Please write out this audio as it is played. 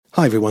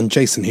Hi everyone,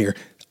 Jason here.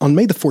 On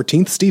May the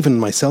 14th, Stephen and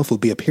myself will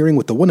be appearing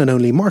with the one and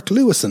only Mark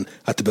Lewison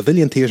at the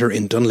Pavilion Theatre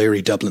in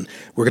Dunleary, Dublin.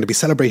 We're going to be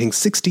celebrating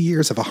 60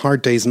 years of A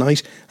Hard Day's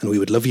Night, and we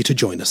would love you to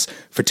join us.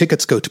 For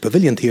tickets, go to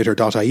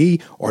paviliontheatre.ie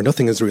or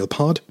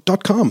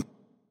nothingisrealpod.com.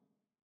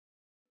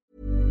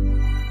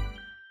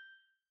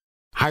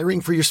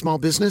 Hiring for your small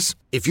business?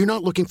 If you're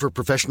not looking for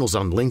professionals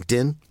on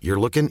LinkedIn, you're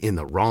looking in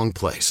the wrong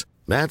place.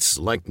 That's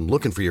like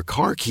looking for your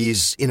car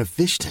keys in a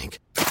fish tank.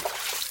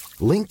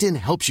 LinkedIn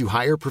helps you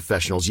hire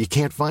professionals you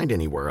can't find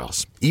anywhere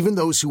else, even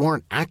those who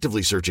aren't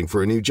actively searching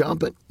for a new job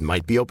but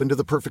might be open to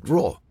the perfect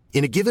role.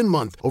 In a given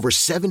month, over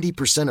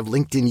 70% of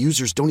LinkedIn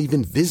users don't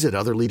even visit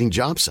other leading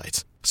job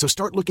sites. So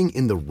start looking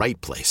in the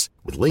right place.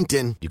 With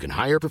LinkedIn, you can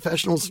hire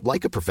professionals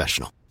like a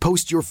professional.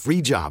 Post your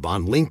free job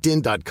on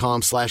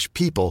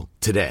linkedin.com/people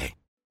today.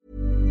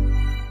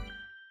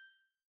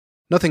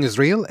 Nothing is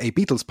Real, a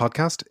Beatles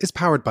podcast, is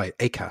powered by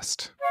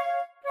Acast.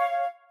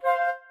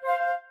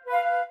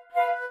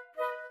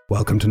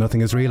 Welcome to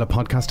Nothing is Real, a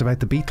podcast about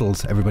the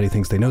Beatles. Everybody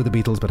thinks they know the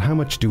Beatles, but how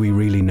much do we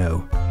really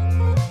know?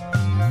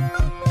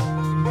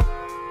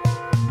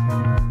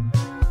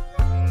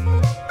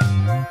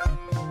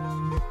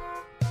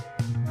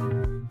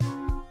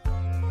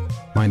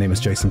 My name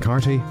is Jason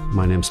Carty.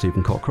 My name's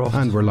Stephen Cockcroft.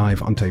 And we're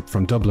live on tape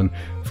from Dublin.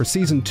 For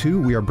season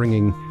 2, we are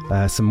bringing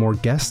some more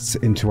guests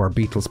into our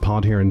Beatles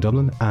pod here in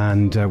Dublin.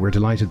 And we're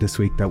delighted this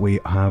week that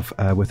we have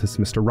with us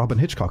Mr. Robyn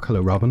Hitchcock.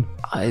 Hello, Robyn.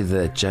 Hi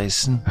there,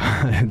 Jason.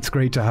 It's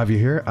great to have you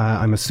here.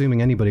 I'm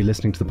assuming anybody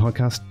listening to the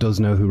podcast does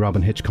know who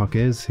Robyn Hitchcock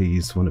is.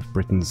 He's one of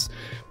Britain's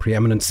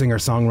preeminent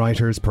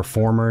singer-songwriters,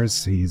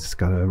 performers. He's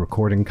got a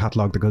recording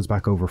catalogue that goes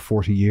back over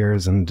 40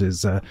 years and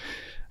is...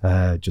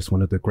 just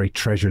one of the great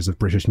treasures of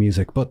British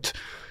music. But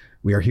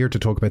we are here to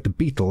talk about the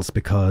Beatles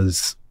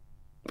because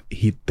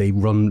they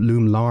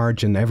loom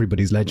large in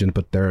everybody's legend,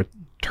 but they're a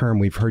term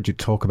we've heard you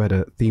talk about,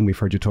 a theme we've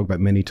heard you talk about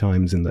many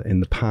times in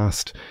the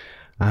past.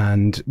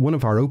 And one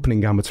of our opening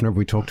gambits whenever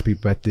we talk to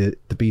people about the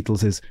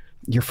Beatles is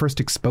your first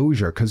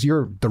exposure, because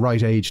you're the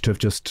right age to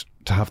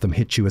have them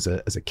hit you as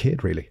a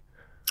kid, really.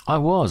 I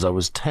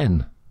was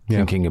 10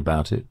 thinking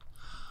about it.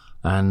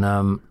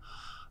 And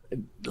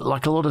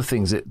like a lot of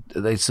things,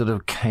 they sort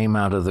of came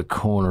out of the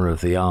corner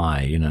of the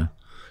eye, you know.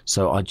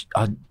 So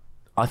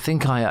I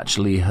think I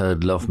actually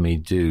heard Love Me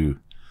Do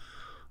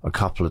a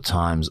couple of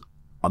times,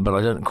 but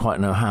I don't quite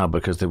know how,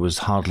 because there was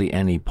hardly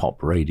any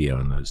pop radio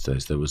in those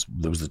days. There was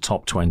the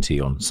Top 20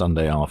 on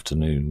Sunday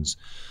afternoons.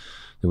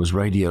 There was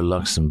Radio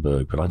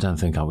Luxembourg, but I don't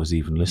think I was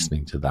even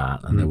listening to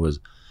that. And there was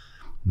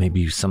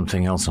maybe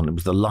something else on. It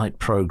was the Light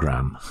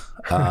Program.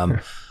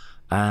 But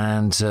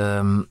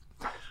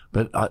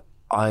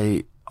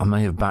I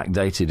may have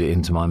backdated it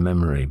into my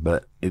memory,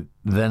 but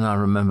then I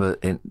remember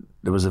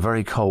there was a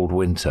very cold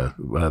winter,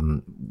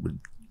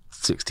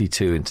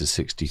 62 into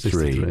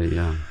 63.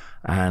 Yeah.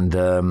 And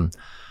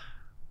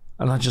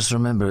I just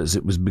remember as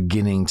it was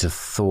beginning to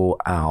thaw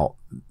out,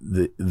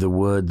 the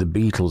word the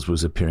Beatles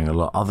was appearing a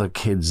lot. Other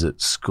kids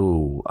at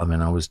school, I mean,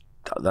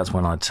 that's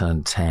when I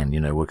turned 10, you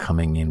know, were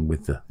coming in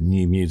with the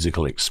New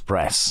Musical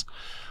Express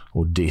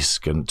or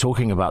disc and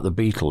talking about the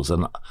Beatles.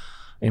 And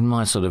in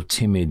my sort of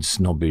timid,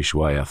 snobbish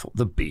way, I thought,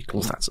 the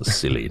Beatles, that's a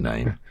silly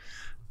name.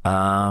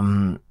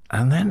 And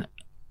then,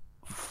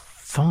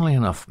 funnily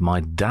enough,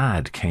 my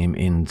dad came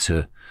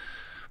into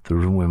the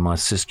room when my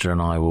sister and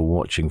I were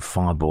watching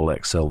Fireball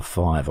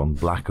XL5 on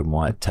black and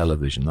white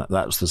television.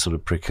 That was the sort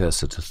of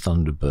precursor to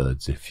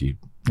Thunderbirds, if you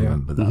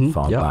remember that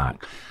far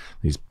back.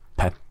 These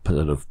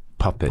sort of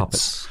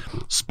puppets,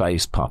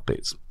 space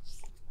puppets.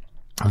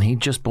 And he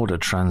just bought a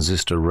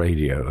transistor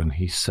radio, and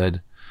he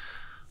said,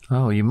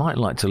 "Oh, you might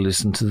like to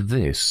listen to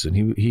this."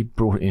 And he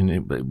brought in,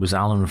 it was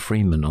Alan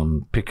Freeman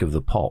on Pick of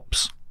the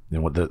Pops, you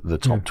know,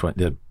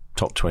 the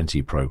top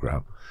 20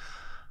 program.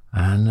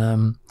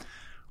 And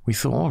we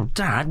thought, "Oh,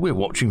 Dad, we're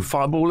watching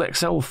Fireball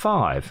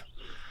XL5."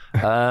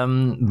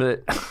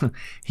 But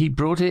he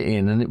brought it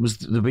in, and it was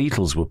the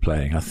Beatles were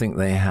playing. I think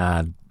they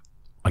had,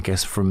 I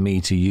guess, From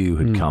Me to You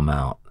had come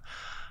out.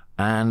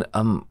 And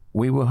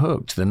we were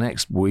hooked. The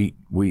next week,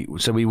 we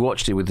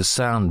watched it with the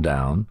sound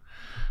down.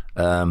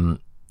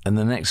 And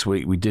the next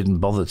week, we didn't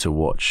bother to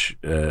watch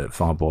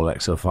Fireball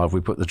XL5. We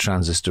put the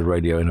transistor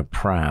radio in a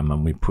pram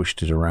and we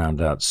pushed it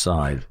around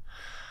outside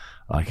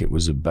like it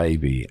was a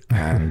baby.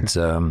 And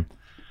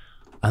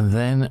and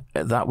then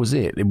that was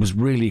it. It was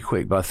really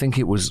quick, but I think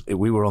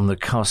we were on the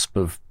cusp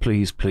of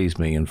Please Please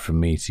Me and From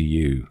Me to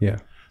You. Yeah.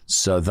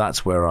 So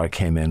that's where I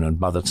came in. And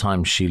by the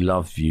time She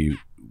Loved You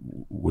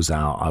was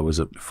out, I was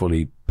a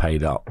fully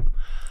paid up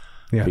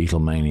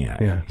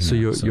Beatlemaniac. Yeah. So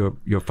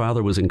your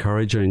father was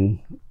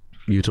encouraging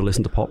you to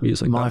listen to pop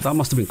music. That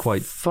must have been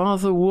quite.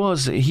 Father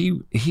was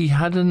he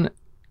had an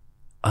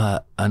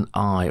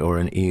eye or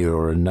an ear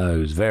or a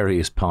nose,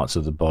 various parts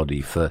of the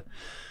body for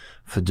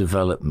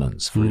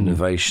developments, for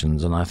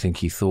innovations, and I think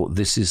he thought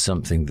this is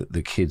something that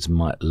the kids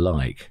might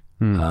like.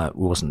 It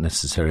wasn't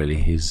necessarily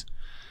his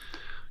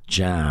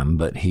jam,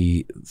 but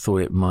he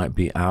thought it might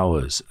be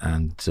ours,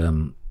 and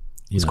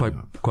it's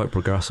quite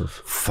progressive.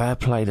 Fair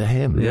play to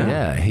him.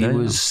 Yeah, he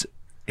was.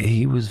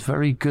 he was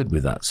very good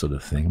with that sort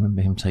of thing. I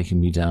remember him taking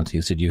me down to,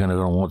 he said, you're going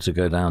to want to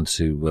go down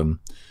to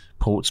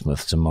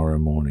Portsmouth tomorrow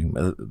morning.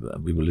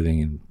 We were living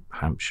in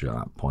Hampshire at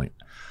that point.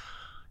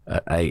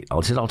 At 8,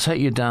 I said, I'll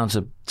take you down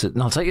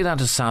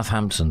to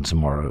Southampton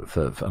tomorrow.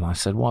 And I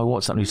said, why?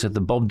 What's that? And he said, the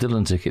Bob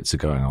Dylan tickets are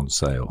going on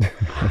sale.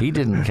 He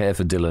didn't care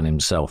for Dylan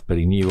himself, but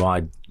he knew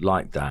I'd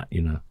like that.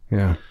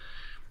 Yeah.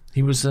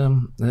 He was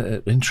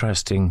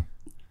interesting.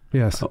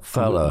 Yes.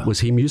 Fella.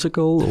 Was he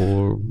musical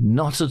or?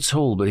 Not at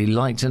all, but he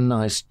liked a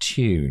nice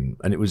tune.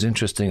 And it was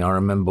interesting. I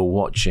remember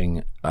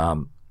watching,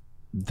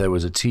 there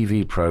was a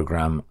TV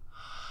program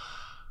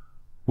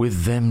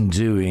with them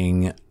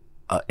doing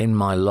In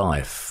My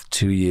Life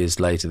 2 years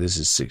later. This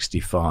is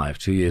 65,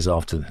 2 years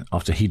after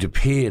he'd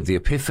appeared. The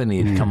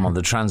epiphany had come on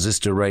the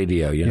transistor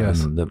radio,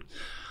 Yes. and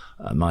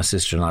my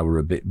sister and I were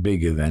a bit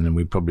bigger then, and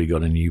we probably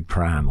got a new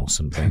pram or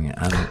something.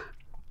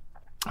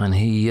 And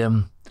he,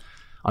 I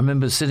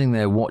remember sitting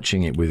there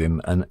watching it with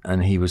him,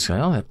 and he was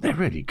saying, oh, they're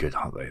really good,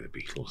 aren't they, the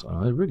Beatles?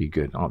 Oh, they're really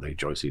good, aren't they,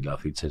 Joycey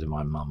Love? He'd said to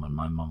my mum, and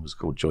my mum was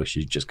called Joyce.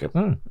 She'd just go,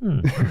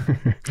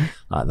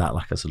 like that,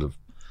 like a sort of,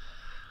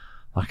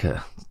 like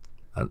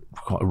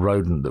quite a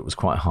rodent that was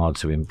quite hard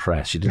to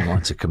impress. She didn't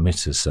like to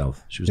commit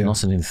herself. She was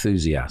not an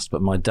enthusiast,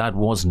 but my dad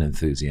was an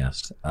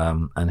enthusiast.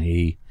 And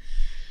he,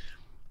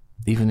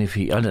 even if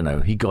he, I don't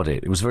know, he got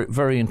it. It was very,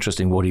 very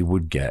interesting what he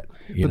would get,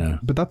 you know.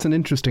 But that's an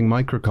interesting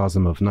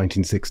microcosm of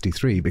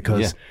 1963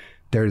 because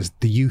there's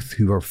the youth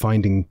who are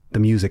finding the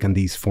music and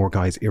these four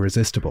guys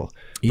irresistible.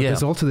 But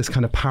there's also this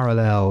kind of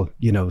parallel,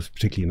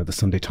 particularly, the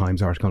Sunday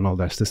Times article and all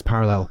this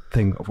parallel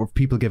thing of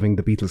people giving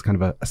the Beatles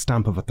kind of a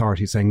stamp of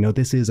authority, saying, no,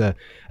 this is a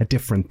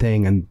different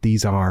thing and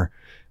these are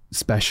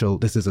special.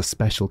 This is a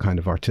special kind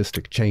of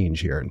artistic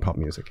change here in pop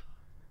music.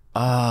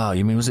 Ah,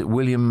 you mean, was it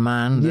William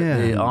Mann?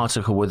 The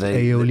article with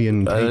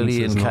Aeolian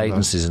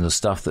cadences and the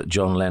stuff that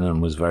John Lennon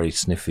was very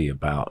sniffy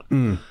about.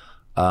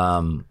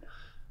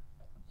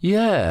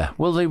 Yeah,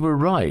 well, they were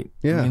right.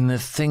 Yeah. I mean, the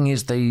thing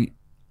is, the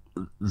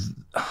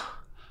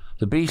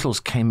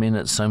Beatles came in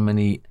at so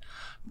many,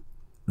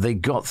 they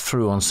got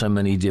through on so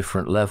many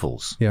different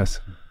levels.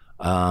 Yes.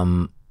 I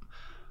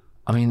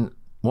mean,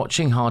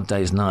 watching Hard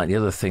Day's Night, the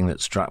other thing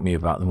that struck me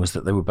about them was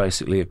that they were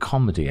basically a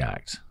comedy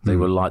act. They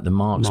were like the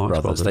Marx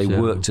Brothers. They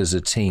worked as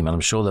a team, and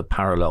I'm sure the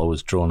parallel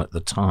was drawn at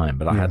the time,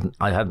 but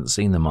I hadn't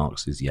seen the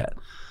Marxes yet.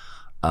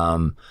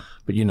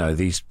 But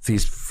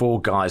these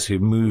four guys who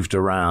moved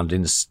around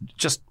in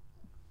just,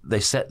 they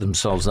set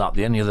themselves up.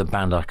 The only other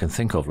band I can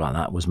think of like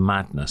that was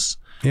Madness,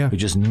 who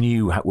just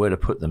knew where to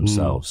put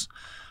themselves,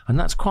 and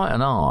that's quite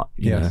an art.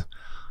 You know,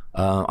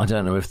 I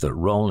don't know if the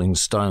Rolling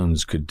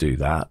Stones could do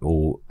that,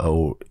 or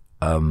the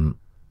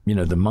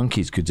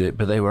Monkees could do it,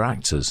 but they were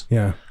actors.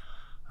 Yeah.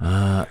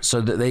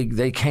 So that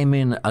they came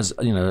in as,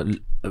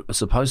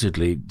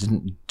 supposedly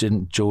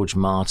didn't George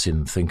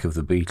Martin think of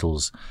the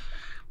Beatles?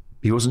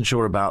 He wasn't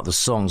sure about the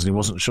songs and he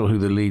wasn't sure who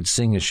the lead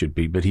singer should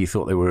be, but he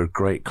thought they were a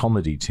great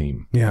comedy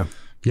team. Yeah.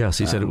 Yes,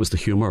 he said it was the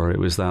humour. It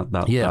was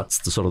that's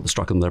the sort of the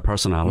struck in their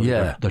personality,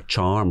 their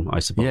charm, I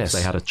suppose. Yes.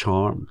 They had a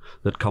charm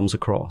that comes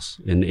across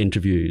in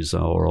interviews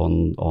or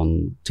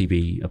on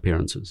TV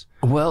appearances.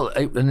 Well,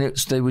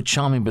 they were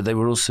charming, but they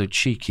were also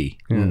cheeky.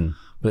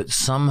 But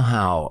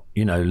somehow,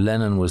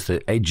 Lennon was the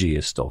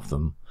edgiest of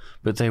them,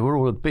 but they were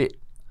all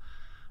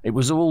it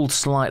was all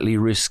slightly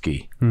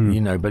risky,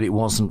 but it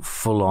wasn't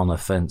full-on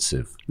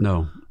offensive.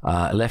 No.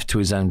 Left to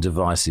his own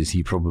devices,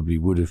 he probably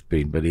would have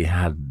been, but he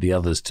had the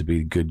others to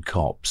be good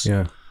cops.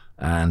 Yeah.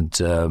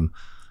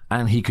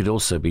 And he could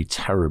also be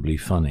terribly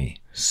funny.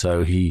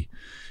 So you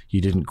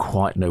didn't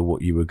quite know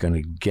what you were going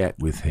to get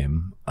with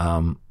him.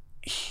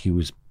 He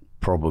was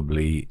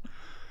probably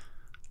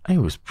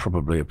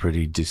a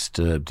pretty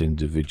disturbed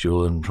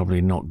individual and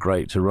probably not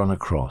great to run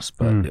across.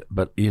 But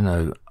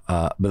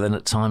then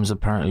at times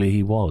apparently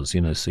he was,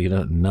 so you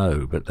don't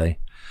know. But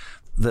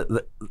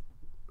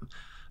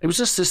it was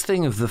just this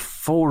thing of the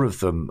four of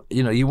them.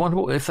 You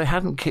wonder if they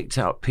hadn't kicked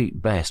out Pete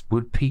Best,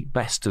 would Pete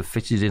Best have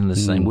fitted in the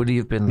same? Would he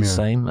have been the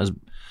same as?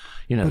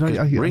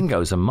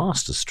 Ringo's a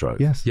masterstroke.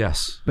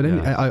 Yes. But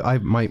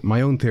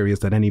my own theory is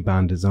that any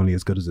band is only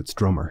as good as its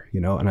drummer,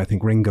 and I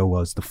think Ringo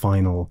was the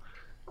final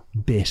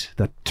bit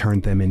that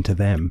turned them into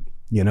them.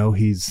 And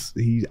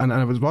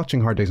I was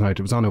watching Hard Day's Night.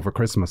 It was on over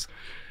Christmas.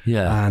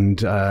 Yeah.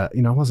 And, I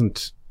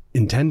wasn't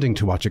intending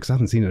to watch it because I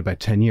haven't seen it in about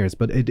 10 years,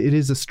 but it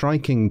is a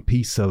striking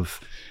piece of,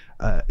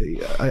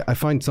 I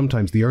find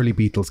sometimes the early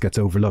Beatles gets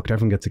overlooked.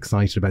 Everyone gets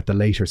excited about the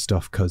later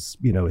stuff because,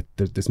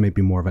 there's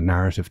maybe more of a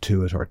narrative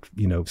to it, or,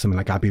 something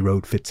like Abbey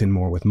Road fits in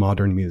more with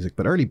modern music.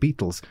 But early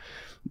Beatles,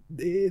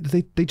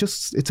 they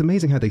just, it's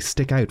amazing how they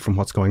stick out from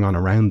what's going on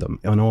around them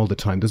on all the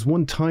time. There's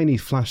one tiny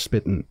flash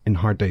spit in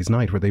Hard Day's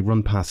Night where they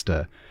run past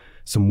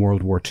some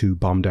World War II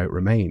bombed out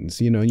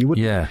remains, and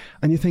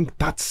you think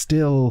that's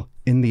still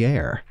in the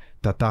air,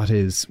 that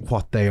is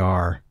what they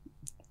are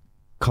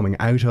coming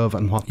out of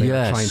and what they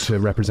are trying to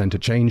represent a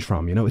change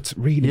from. It's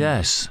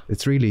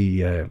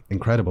really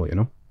incredible.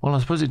 Well, I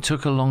suppose it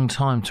took a long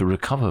time to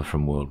recover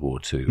from World War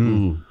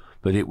II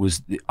But it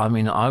was, I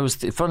mean, I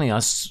was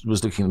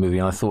looking at the movie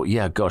and I thought,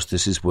 yeah, gosh,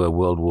 this is where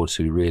World War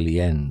II really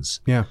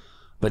ends. Yeah.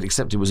 But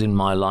except it was in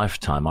my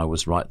lifetime. I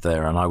was right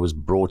there, and I was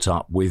brought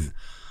up with,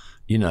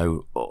 you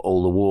know,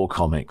 all the war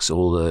comics,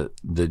 all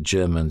the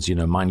Germans, you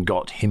know, Mein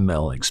Gott,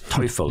 Himmel,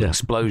 Teufel,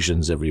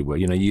 explosions everywhere.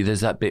 You know, there's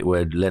that bit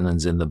where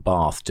Lennon's in the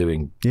bath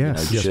doing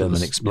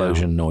German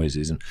explosion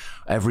noises, and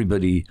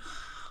everybody,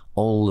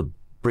 all the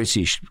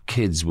British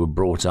kids were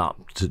brought up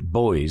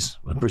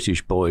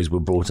British boys were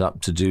brought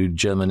up to do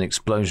German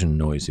explosion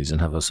noises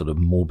and have a sort of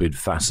morbid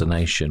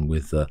fascination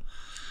with the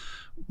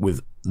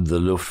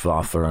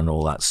Luftwaffe and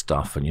all that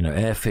stuff. And, you know,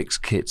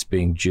 Airfix kits,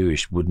 being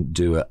Jewish, wouldn't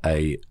do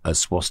a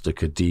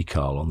swastika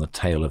decal on the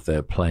tail of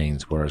their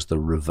planes, whereas the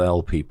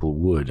Revell people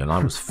would. And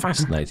I was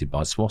fascinated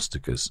by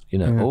swastikas, you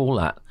know, all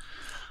that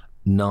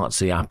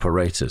Nazi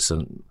apparatus.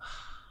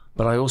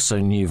 But I also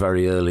knew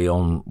very early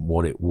on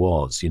what it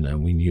was. You know,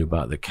 we knew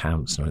about the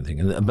camps and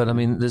everything. But I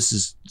mean, this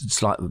is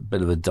like a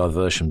bit of a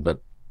diversion.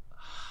 But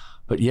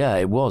yeah,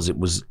 it was.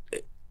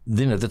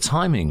 You know, the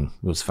timing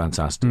was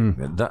fantastic.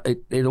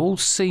 It all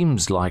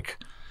seems like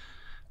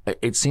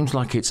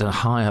it's a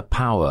higher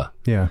power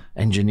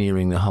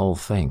engineering the whole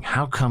thing.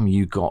 How come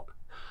you got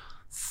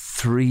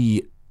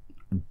 3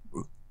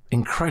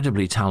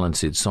 incredibly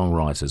talented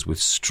songwriters with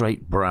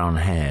straight brown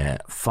hair,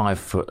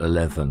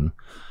 5'11",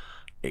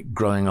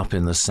 growing up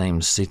in the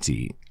same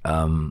city,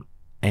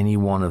 any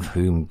one of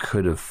whom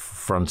could have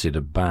fronted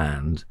a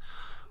band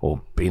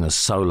or been a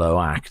solo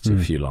act,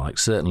 if you like,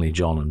 certainly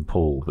John and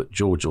Paul, but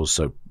George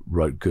also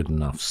wrote good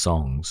enough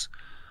songs.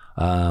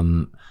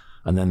 And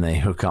then they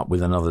hook up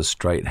with another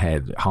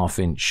straight-haired,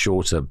 half-inch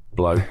shorter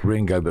bloke,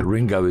 Ringo, but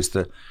Ringo is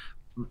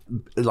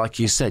like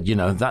you said, you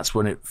know, that's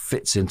when it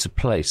fits into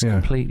place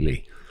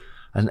completely.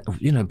 And,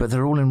 you know, but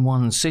they're all in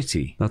one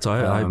city.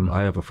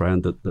 I have a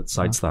friend that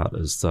cites that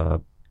as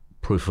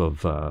proof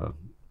of a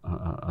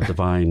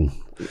divine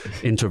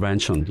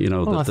intervention. You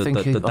know,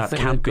 that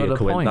can't be a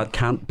coincidence. That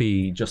can't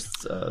be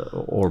just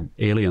or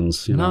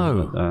aliens. You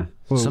know,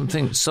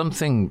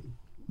 something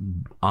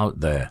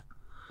out there.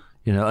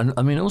 You know, and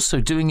I mean, also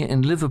doing it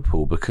in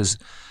Liverpool, because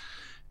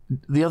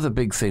the other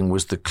big thing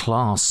was the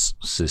class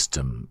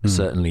system.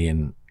 Certainly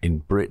in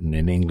Britain,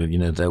 in England, you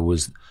know, there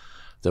was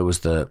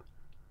the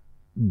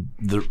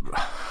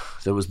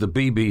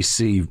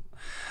BBC,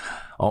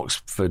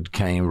 Oxford,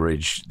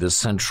 Cambridge, the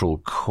central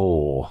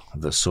core,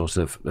 the sort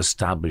of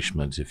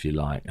establishment, if you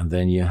like, and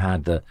then you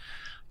had the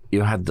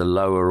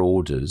lower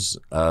orders,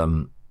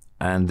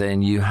 and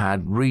then you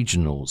had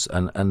regionals,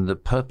 and the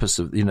purpose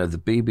of, you know, the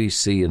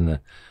BBC and the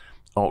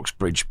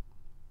Oxbridge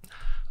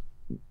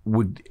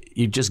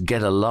you'd just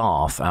get a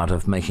laugh out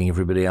of making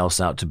everybody else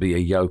out to be a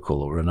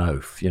yokel or an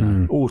oaf, you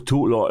know. Oh,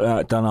 talk like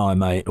that, don't I,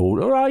 mate?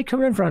 Or, all right,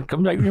 come in front,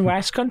 come from the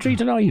West Country,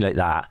 don't I, like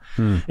that?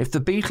 If the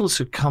Beatles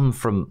had come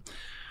from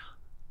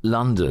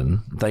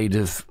London, they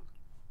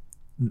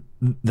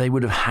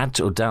would have had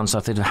to, or down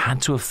south, they'd have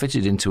had to have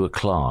fitted into a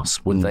class.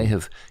 Would they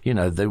have, you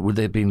know, would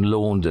they have been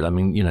laundered? I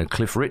mean, you know,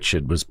 Cliff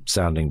Richard was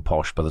sounding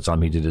posh by the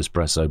time he did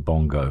Espresso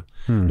Bongo.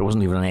 There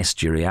wasn't even an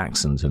estuary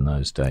accent in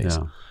those days.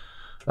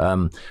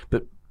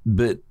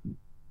 But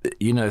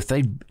you know, if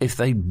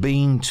they'd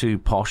been too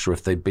posh, or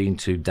if they'd been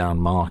too down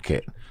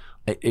market,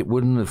 it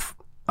wouldn't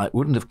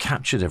have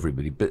captured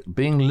everybody. But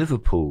being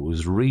Liverpool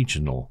was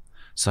regional,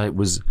 so it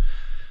was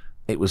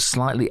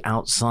slightly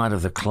outside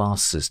of the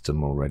class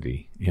system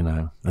already, you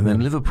know. And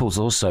then Liverpool's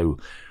also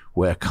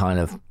where kind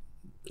of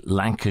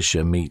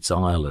Lancashire meets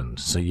Ireland,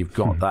 so you've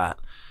got that.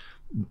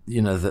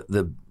 You know,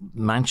 the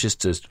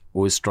Manchester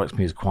always strikes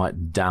me as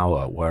quite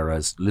dour,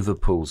 whereas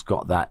Liverpool's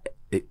got that.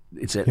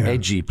 It's an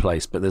edgy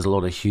place, but there's a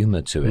lot of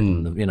humour to it.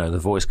 And, you know, the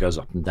voice goes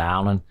up and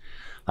down and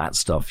that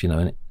stuff, you know.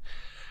 And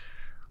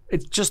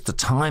it's just the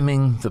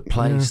timing, the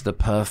place,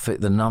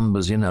 the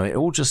numbers, you know, it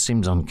all just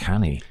seems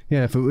uncanny.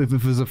 Yeah, if it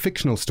was a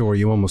fictional story,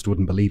 you almost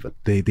wouldn't believe it.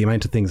 The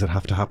amount of things that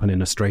have to happen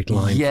in a straight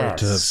line for it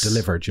to have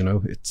delivered, you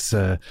know,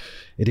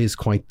 it is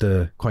quite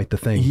the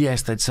thing.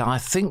 Yes, they'd say, I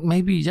think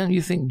maybe, don't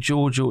you think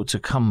George ought to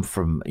come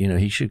from, you know,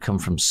 he should come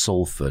from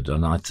Salford,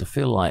 and I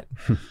feel like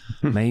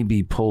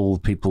maybe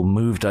people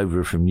moved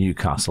over from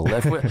Newcastle.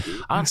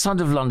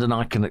 Outside of London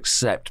I can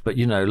accept, but,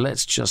 you know,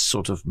 let's just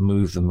sort of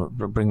move them,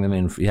 bring them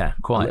in,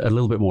 quite. A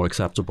little bit more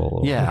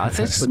acceptable. Yeah, I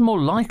think it's more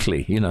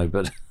likely, you know,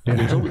 but... There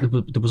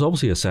was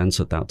obviously a sense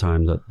at that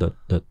time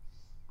that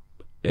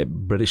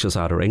British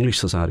society or English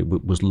society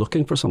was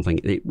looking for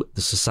something.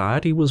 The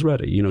society was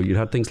ready. You know, you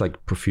had things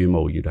like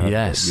Profumo, you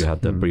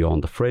had the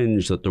Beyond the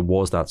Fringe, that there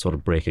was that sort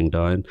of breaking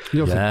down.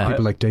 You also had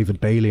people like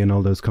David Bailey and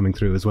all those coming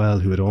through as well,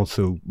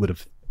 who would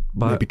have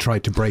maybe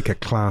tried to break a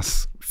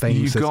class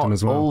fame system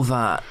as well. All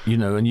that, you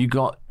know, and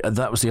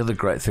that was the other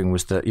great thing,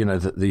 was that, you know,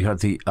 that you had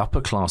the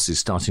upper classes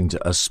starting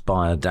to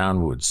aspire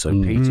downwards. So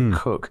Peter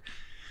Cook,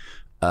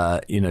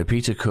 you know,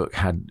 Peter Cook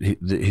had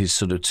his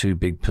sort of two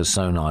big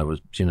personae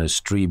was, you know,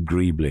 Strebe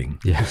Griebling.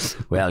 Yes.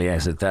 Well,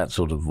 yes, that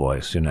sort of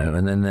voice, you know.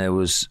 And then there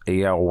was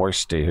E.L.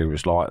 Westy, who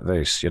was like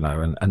this, you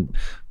know, and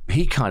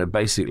he kind of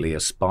basically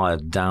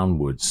aspired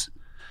downwards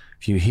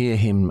if you hear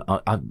him,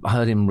 I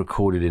heard him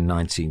recorded in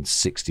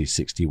 1960,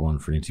 61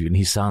 for an interview, and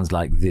he sounds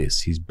like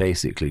this. He's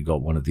basically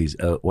got one of these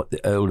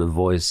the older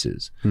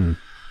voices.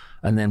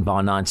 And then by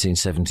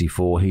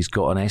 1974, he's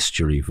got an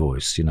estuary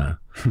voice, you know.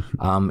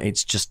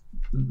 It's just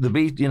the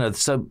beat, you know.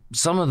 So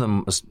some of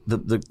them,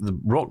 the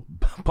rock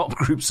pop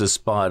groups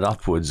aspired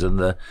upwards, and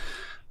the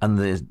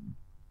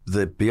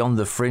Beyond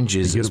the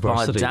Fringes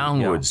aspired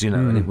downwards, you know.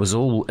 And it was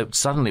all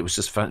suddenly it was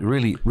just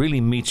really,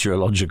 really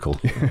meteorological.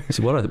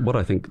 See, what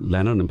I think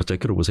Lennon in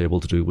particular was able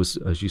to do was,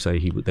 as you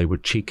say, they were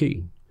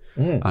cheeky.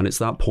 And it's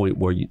that point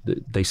where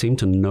they seem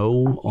to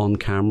know on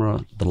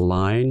camera the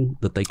line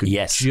that they could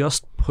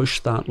just push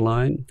that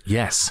line.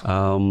 Yes.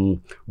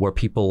 Where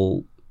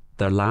people,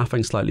 they're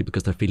laughing slightly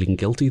because they're feeling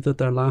guilty that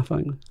they're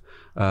laughing.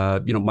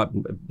 You know,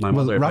 my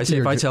mother,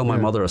 if I tell my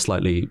mother a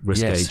slightly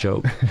risque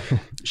joke,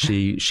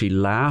 she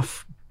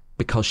laugh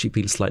because she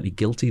feels slightly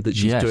guilty that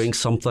she's doing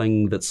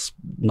something that's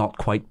not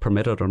quite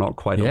permitted or not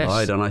quite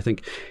allowed. And I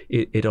think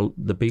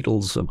the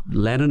Beatles,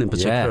 Lennon in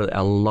particular,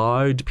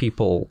 allowed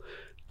people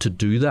to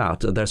do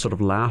that. They're sort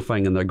of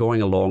laughing and they're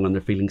going along and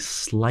they're feeling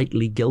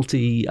slightly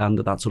guilty, and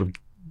that sort of,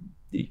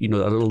 you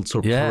know, a little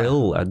sort of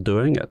thrill at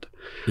doing it.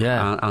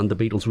 Yeah. And the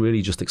Beatles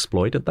really just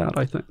exploited that,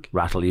 I think.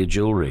 Rattle your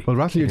jewelry. Well,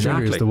 Rattle Your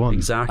Jewelry is the one.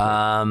 Exactly.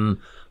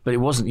 But it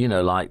wasn't, you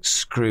know, like,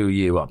 screw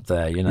you up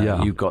there, you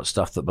know, you've got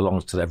stuff that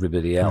belongs to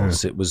everybody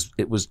else. It was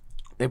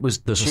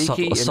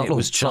cheeky and it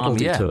was charming.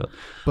 To it.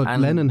 But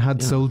Lennon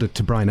had sold it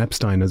to Brian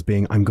Epstein as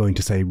being, I'm going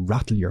to say,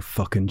 rattle your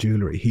fucking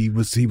jewelry. He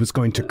was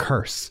going to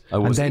curse.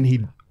 And then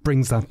he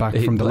brings that back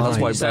from the line.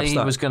 That's why he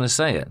was going to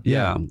say it.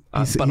 Yeah.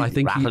 But I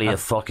think rattle your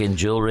fucking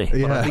jewelry.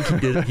 But I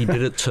think he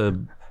did it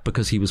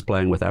because he was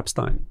playing with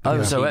Epstein.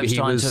 Oh, so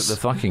Epstein took the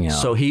fucking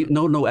out. So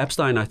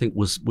Epstein, I think,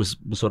 was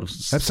sort of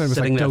Epstein was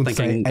sitting like, there don't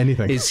thinking, say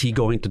anything. Is he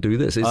going to do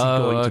this? Is he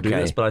going to do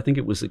this? But I think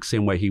it was the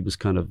same way he was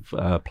kind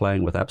of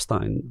playing with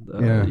Epstein,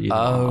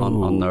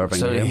 unnerving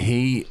so him.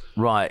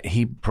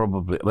 He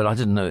probably, but I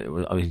didn't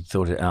know, he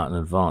thought it out in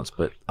advance,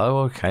 but,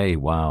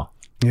 wow.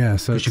 Yeah,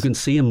 so because you can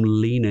see him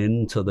lean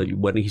into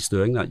when he's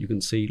doing that, you can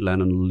see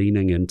Lennon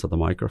leaning into the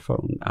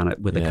microphone and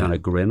with a kind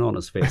of grin on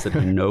his face that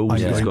he knows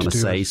he's going to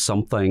say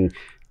something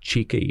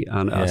cheeky.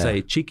 And I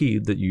say cheeky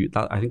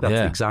I think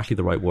that's exactly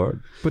the right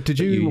word. But did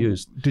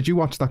you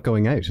watch that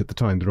going out at the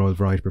time, the Royal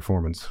Variety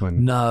performance?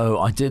 No,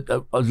 I did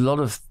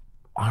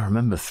I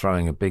remember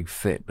throwing a big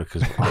fit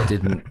because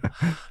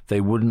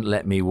they wouldn't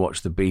let me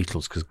watch the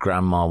Beatles because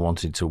Grandma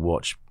wanted to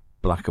watch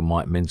Black and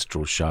White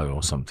Minstrel Show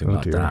or something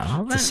like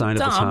that. It's a sign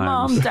of the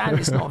times. Mum, Dad,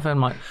 it's not fair.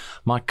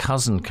 My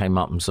cousin came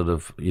up and sort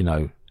of, you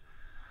know,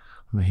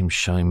 him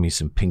showing me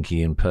some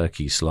Pinky and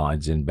Perky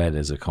slides in bed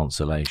as a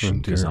consolation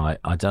because I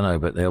don't know,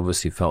 but they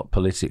obviously felt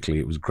politically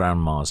it was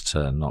Grandma's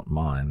turn, not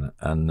mine.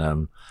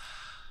 And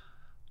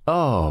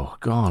oh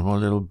God, what a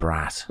little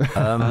brat!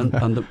 And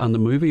the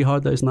movie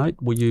Hard Day's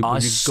Night. Were you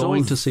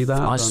going to see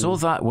that? I saw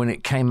that when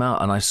it came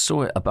out, and I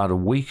saw it about a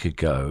week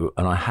ago,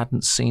 and I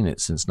hadn't seen it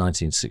since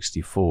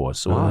 1964. I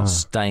saw it at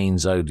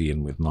Staines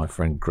Odeon with my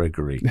friend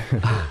Gregory,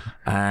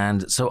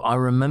 and so I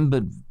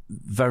remembered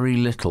very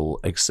little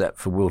except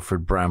for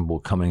Wilfred Bramble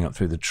coming up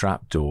through the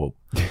trapdoor.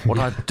 What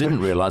I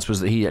didn't realise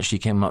was that he actually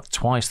came up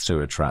twice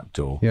through a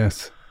trapdoor.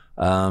 Yes,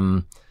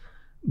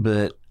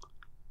 but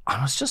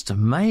I was just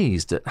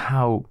amazed at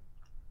how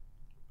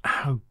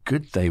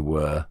good they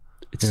were.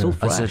 It's still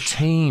fresh. As a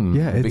team.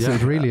 Yeah,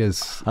 it really is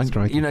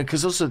striking. You know,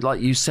 because also,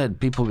 like you said,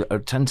 people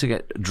tend to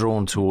get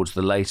drawn towards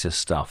the later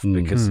stuff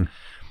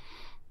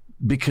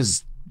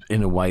because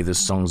in a way the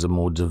songs are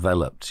more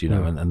developed, you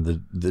know, and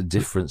the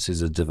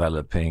differences are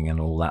developing and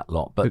all that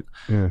lot. But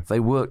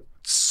they work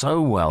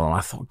so well, and I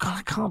thought, God,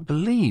 I can't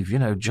believe, you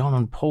know, John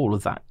and Paul are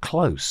that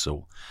close,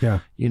 or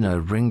you know,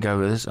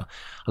 Ringo is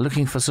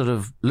looking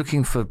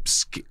for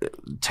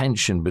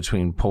tension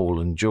between Paul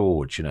and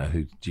George, you know,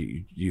 who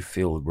you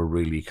feel were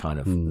really kind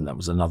of that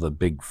was another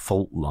big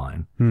fault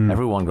line.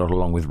 Everyone got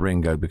along with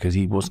Ringo because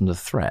he wasn't a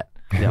threat,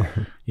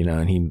 you know,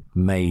 and he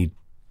made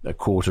a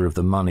quarter of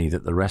the money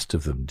that the rest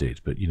of them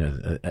did, but you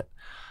know,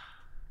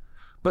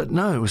 but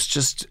no, it was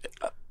just.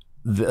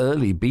 The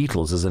early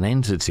Beatles as an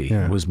entity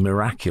was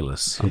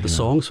miraculous. And the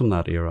songs from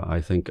that era, I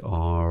think,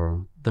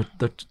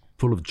 they're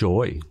full of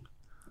joy.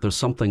 There's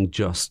something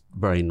just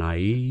very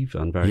naive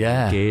and very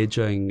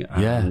engaging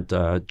and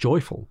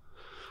joyful.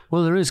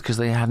 Well, there is, because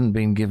they hadn't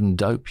been given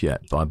dope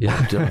yet by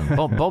Bob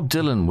Dylan. Bob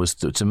Dylan was,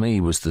 to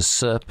me, was the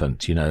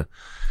serpent, you know.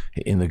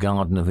 In the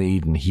Garden of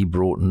Eden, he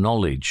brought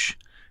knowledge.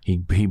 He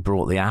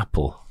brought the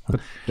apple. But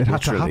it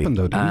had to happen,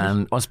 though,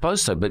 didn't it? I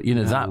suppose so, but you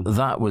know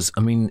that was. I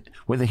mean,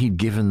 whether he'd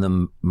given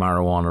them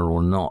marijuana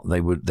or not,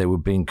 they were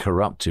being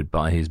corrupted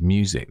by his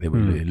music. They were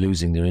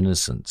losing their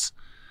innocence.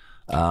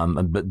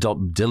 But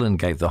Dylan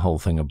gave the whole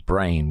thing a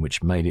brain,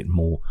 which made it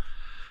more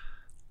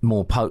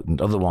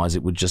potent. Otherwise,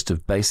 it would just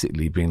have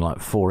basically been like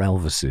four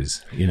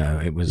Elvises. You know,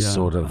 it was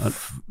sort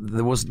of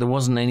there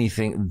wasn't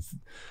anything.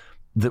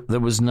 There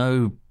was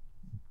no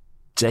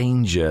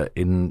danger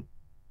in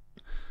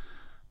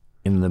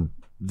the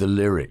the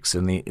lyrics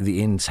and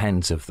the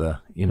intent of the,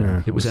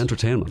 it was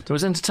entertainment. It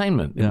was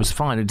entertainment. It was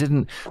fine.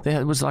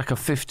 It was like a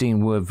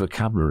 15-word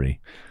vocabulary.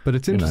 But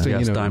it's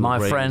interesting,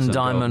 my friend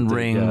Diamond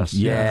Ring.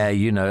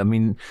 I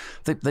mean,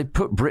 they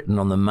put Britain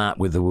on the map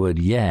with the word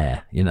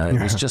it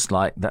was just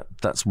like that.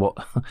 That's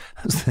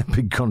their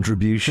big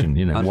contribution,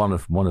 one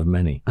of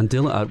many. And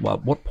Dylan, at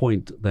what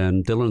point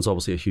then, Dylan's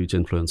obviously a huge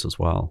influence as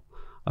well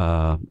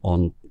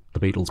on the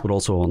Beatles, but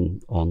also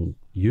on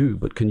you.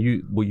 But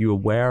were you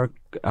aware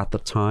at the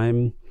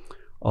time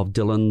of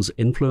Dylan's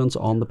influence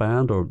on the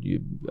band, or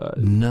you?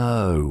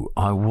 No,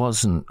 I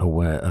wasn't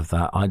aware of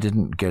that. I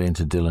didn't get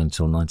into Dylan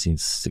until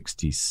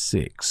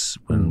 1966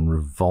 when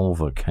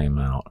Revolver came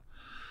out.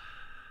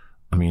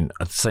 I mean,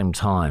 at the same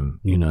time,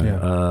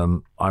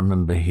 I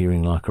remember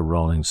hearing like a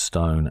Rolling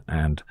Stone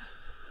and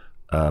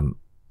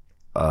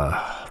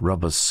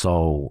Rubber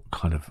Soul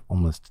kind of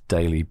almost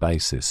daily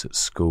basis at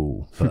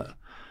school, but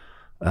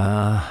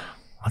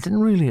I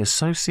didn't really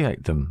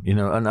associate them,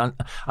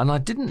 and I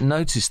didn't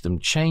notice them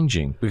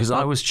changing because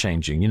I was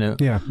changing,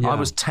 I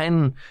was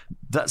 10.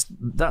 That's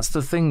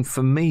the thing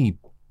for me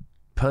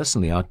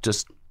personally. I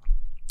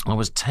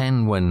was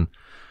 10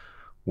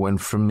 when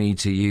From Me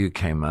to You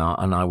came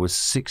out, and I was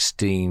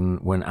 16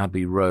 when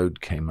Abbey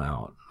Road came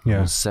out.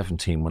 I was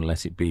 17 when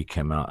Let It Be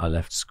came out. I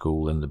left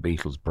school and the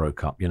Beatles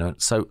broke up,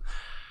 So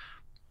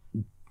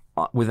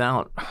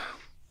without,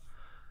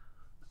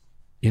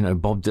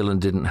 Bob Dylan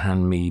didn't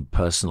hand me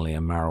personally a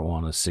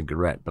marijuana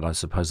cigarette, but I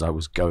suppose I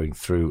was going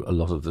through a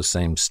lot of the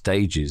same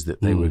stages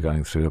that they were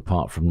going through,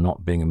 apart from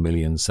not being a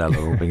million seller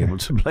or being able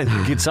to play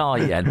the guitar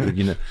yet.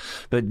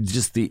 But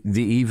just the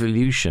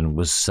evolution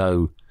was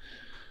so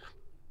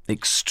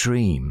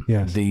extreme.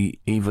 Yes. The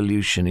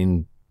evolution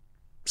in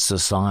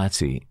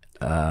society.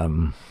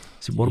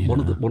 See, one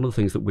of the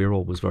things that we're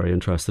always very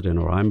interested in,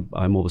 or I'm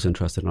always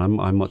interested in.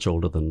 I'm much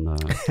older than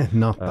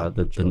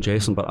than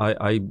Jason, but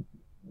I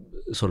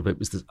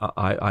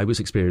was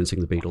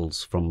experiencing the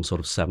Beatles from sort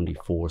of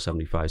 74,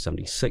 75,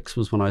 76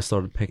 was when I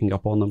started picking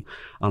up on them,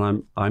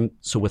 and I'm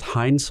so with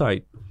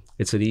hindsight,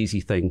 it's an easy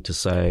thing to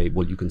say.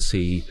 Well, you can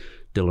see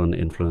Dylan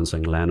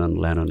influencing Lennon,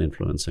 Lennon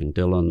influencing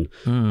Dylan,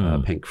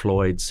 Pink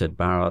Floyd, Syd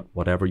Barrett,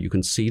 whatever. You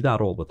can see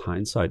that all with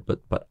hindsight, but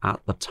at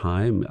the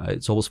time,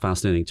 it's always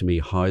fascinating to me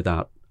how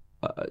that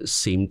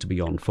seemed to be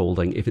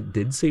unfolding, if it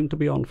did seem to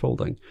be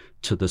unfolding,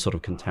 to the sort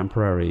of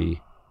contemporary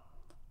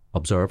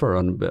observer.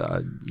 And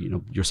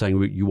you're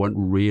saying you weren't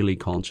really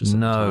conscious at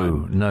the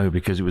time. No,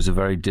 because it was a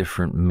very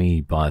different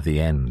me by the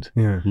end.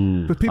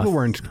 But people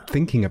weren't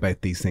thinking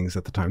about these things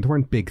at the time. There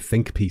weren't big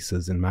think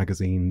pieces in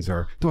magazines,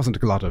 or there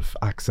wasn't a lot of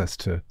access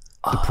to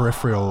the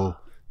peripheral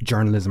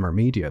journalism or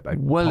media about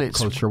pop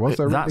culture, was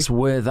there? That's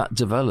where that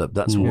developed.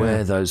 That's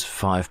where those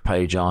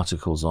 5-page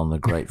articles on the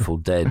Grateful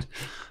Dead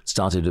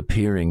started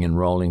appearing in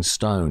Rolling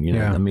Stone.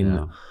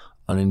 And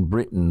in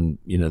Britain,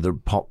 the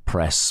pop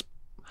press,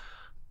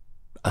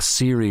 a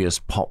serious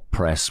pop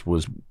press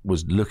was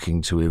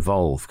looking to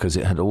evolve, because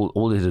it had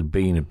all it had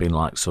been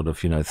like sort of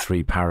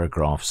 3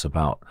 paragraphs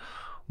about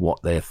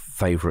what their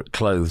favourite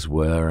clothes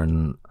were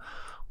and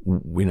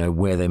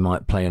where they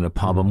might play in a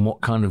pub and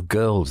what kind of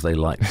girls they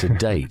like to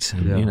date.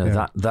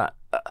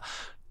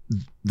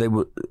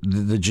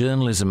 The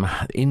journalism,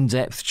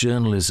 in-depth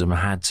journalism,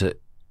 had to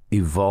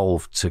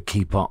evolve to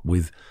keep up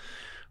with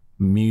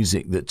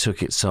music that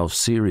took itself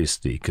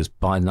seriously, because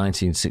by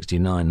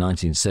 1969,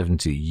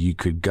 1970, you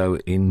could go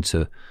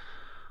into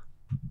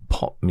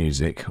pop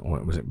music,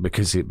 or was it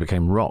because it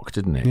became rock,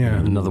 didn't it?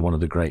 Another one of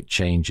the great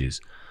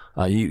changes.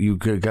 You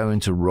could go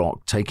into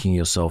rock taking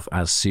yourself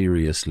as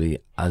seriously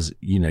as,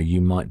 you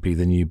might be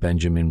the new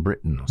Benjamin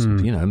Britten or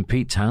something, and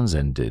Pete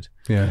Townsend did.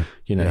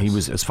 He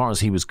was, as far as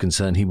he was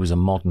concerned, he was a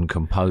modern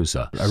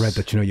composer. I read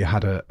that, you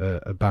had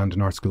a band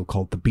in art school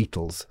called the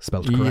Beatles,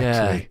 spelled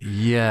correctly.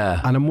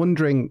 Yeah. And I'm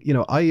wondering,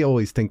 I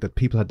always think that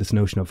people had this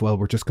notion of, well,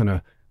 we're just going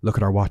to look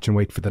at our watch and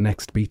wait for the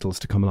next Beatles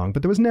to come along.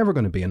 But there was never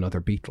going to be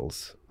another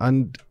Beatles.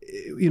 And,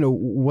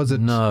 was it...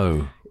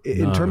 No.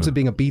 In terms of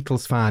being a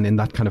Beatles fan in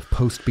that kind of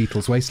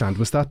post-Beatles wasteland,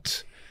 was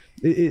that...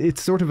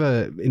 It's sort of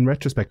in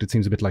retrospect, it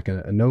seems a bit like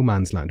a no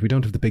man's land. We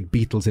don't have the big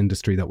Beatles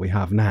industry that we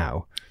have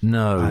now.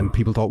 No. And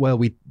people thought, well,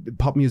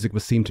 pop music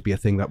seemed to be a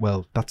thing that,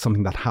 well, that's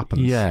something that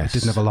happens. Yes. It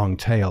didn't have a long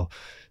tail.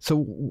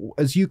 So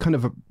as you kind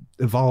of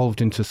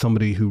evolved into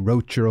somebody who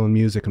wrote your own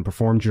music and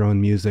performed your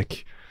own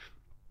music,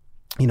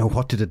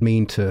 what did it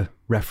mean to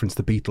reference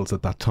the Beatles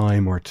at that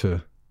time, or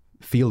to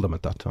feel them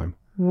at that time?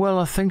 Well,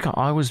 I think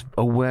I was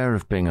aware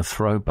of being a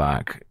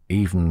throwback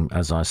even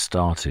as I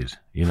started.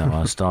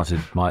 I started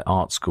my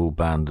art school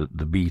band at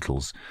the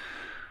Beatles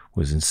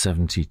was in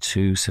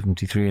 72,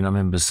 73. And I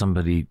remember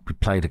we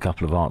played a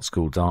couple of art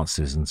school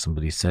dances and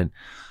somebody said,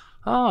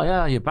 "Oh,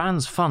 yeah, your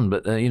band's fun,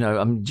 but, do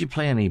you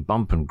play any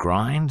bump and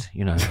grind?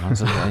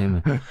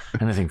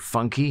 Anything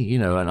funky?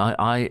 And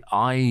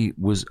I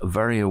was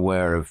very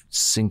aware of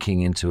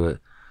sinking into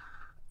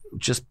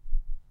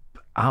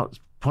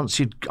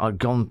once I'd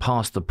gone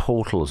past the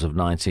portals of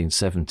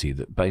 1970,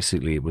 that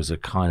basically it was a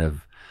kind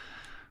of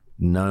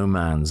no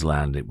man's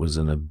land. It was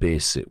an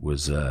abyss. It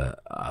was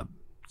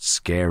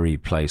scary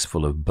place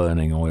full of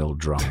burning oil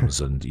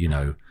drums and, you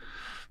know,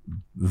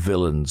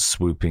 villains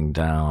swooping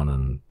down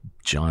and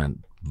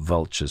giant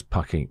vultures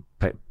plucking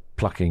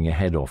your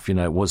head off. You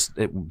know,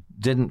 it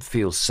didn't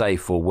feel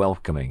safe or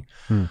welcoming.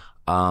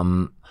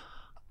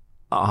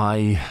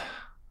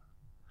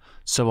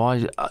 So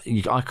I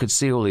could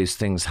see all these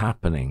things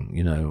happening,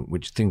 you know,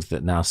 which things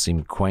that now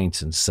seem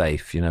quaint and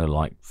safe, you know,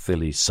 like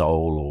Philly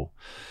soul or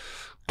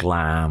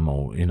glam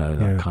or, you know,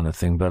 that kind of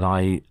thing. But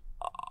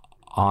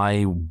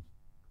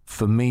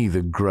for me,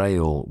 the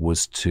grail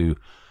was to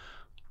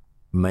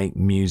make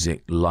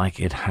music like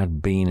it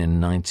had been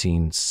in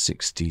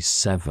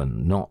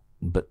 1967, not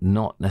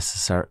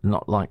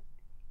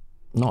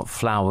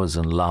flowers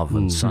and love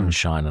and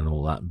sunshine and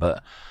all that,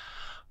 but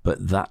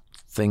that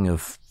thing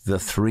of the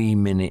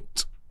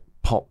 3-minute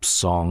pop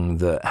song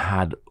that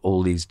had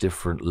all these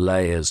different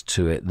layers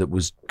to it that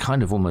was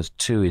kind of almost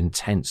too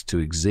intense to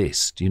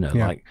exist, you know,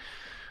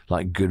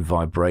 like Good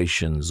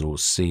Vibrations or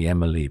See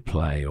Emily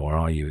Play or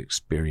Are You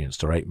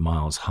Experienced or 8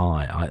 Miles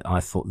High. I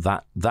thought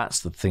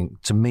that's the thing.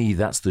 To me,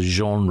 that's the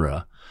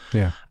genre.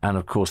 Yeah. And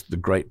of course, the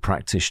great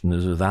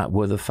practitioners of that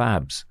were the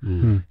Fabs.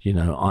 You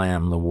know, I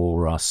Am the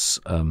Walrus,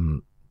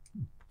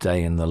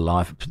 Day in the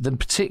Life. Then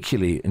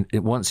particularly,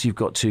 once you've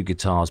got 2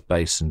 guitars,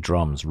 bass and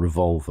drums,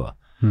 Revolver.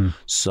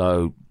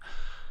 So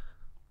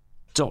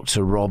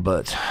Dr.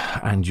 Robert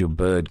and Your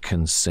Bird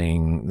Can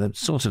Sing, the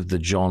sort of the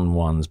John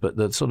ones, but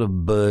the sort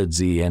of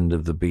birdsy end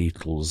of the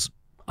Beatles.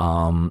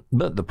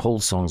 But the Paul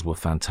songs were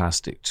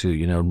fantastic too.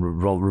 You know,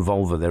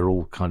 Revolver,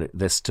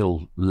 they're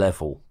still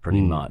level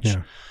pretty much.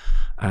 Yeah.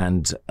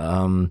 And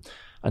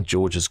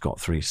George has got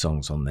 3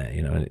 songs on there.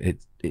 You know,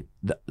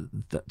 that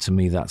to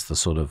me, that's the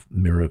sort of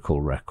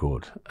miracle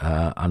record.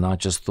 And I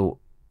just thought,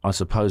 I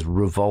suppose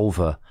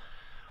Revolver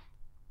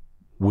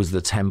was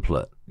the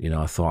template. You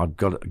know, I thought I've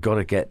got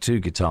to get 2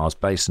 guitars,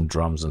 bass and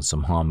drums and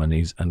some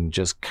harmonies and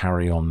just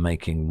carry on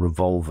making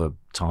Revolver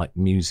type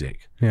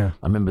music. Yeah.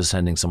 I remember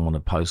sending someone a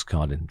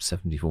postcard in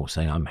 74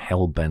 saying, I'm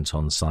hell-bent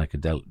on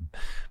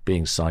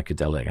being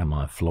psychedelic. Am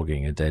I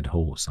flogging a dead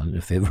horse? I don't know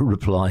if they ever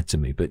replied to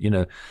me, but, you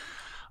know,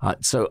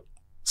 so,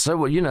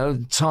 you know,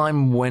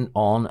 time went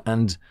on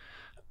and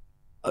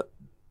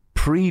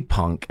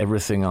pre-punk,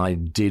 everything I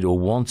did or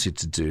wanted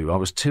to do, I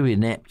was too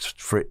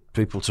inept for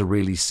people to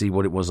really see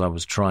what it was I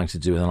was trying to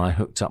do. And then I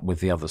hooked up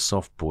with the other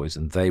Soft Boys,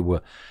 and they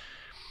were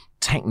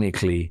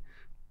technically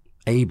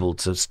able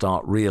to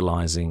start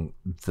realizing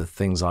the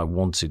things I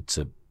wanted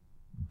to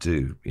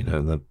do, you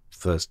know, the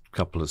first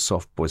couple of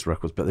Soft Boys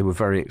records, but they were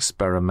very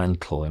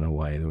experimental in a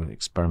way. They were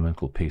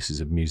experimental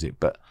pieces of music.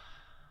 But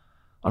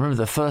I remember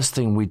the first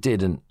thing we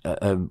did, and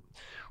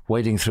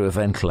wading through a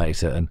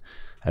ventilator, and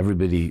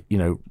everybody, you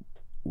know,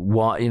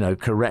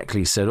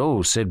 correctly said,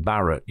 oh, Syd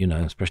Barrett, you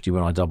know, especially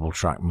when I double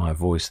tracked my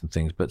voice and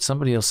things. But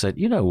somebody else said,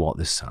 you know what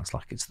this sounds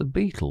like? It's the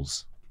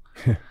Beatles.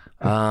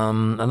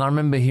 And I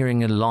remember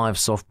hearing a live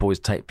Soft Boys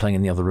tape playing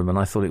in the other room, and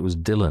I thought it was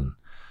Dylan.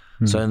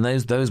 So, and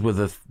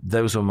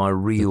those were my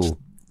real,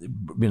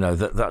 you know,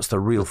 that's the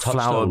real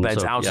flower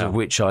beds out of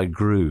which I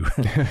grew.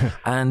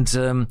 And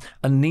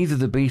neither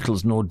the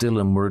Beatles nor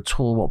Dylan were at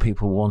all what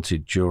people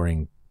wanted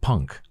during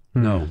punk.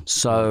 No.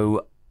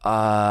 So,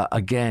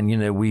 again, you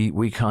know,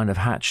 we kind of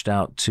hatched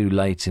out too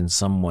late in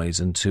some ways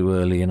and too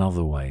early in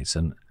other ways.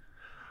 And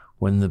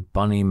when the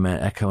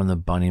Bunnymen, Echo and the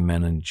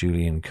Bunnymen and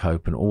Julian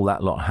Cope and all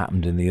that lot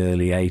happened in the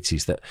early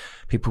 80s, that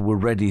people were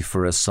ready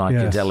for a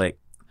psychedelic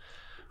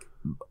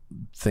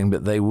thing,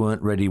 but they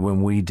weren't ready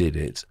when we did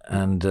it.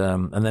 And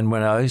then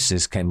when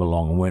Oasis came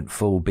along and went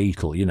full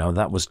Beatle, you know,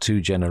 that was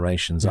 2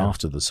 generations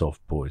after the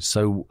Soft Boys.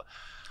 So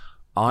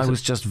I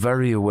was just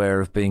very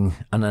aware of being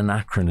an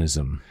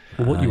anachronism.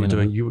 Well, what you were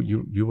doing,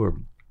 you were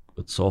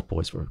at Soft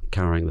Boys were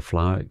carrying the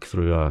flag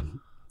through a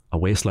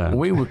wasteland.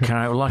 We were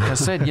carrying, like I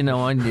said, you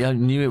know, I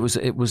knew it was.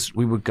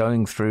 We were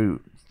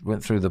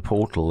went through the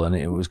portal, and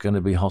it was going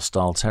to be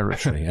hostile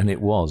territory, and it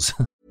was.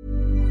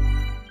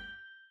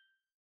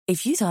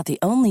 If you thought the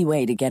only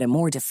way to get a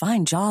more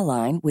defined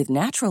jawline with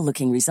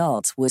natural-looking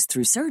results was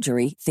through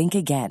surgery, think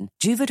again.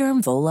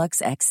 Juvederm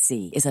Volux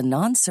XC is a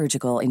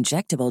non-surgical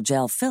injectable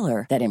gel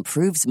filler that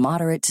improves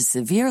moderate to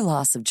severe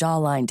loss of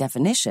jawline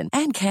definition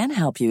and can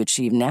help you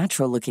achieve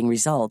natural-looking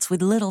results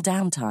with little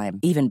downtime.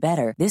 Even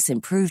better, this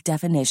improved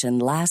definition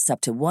lasts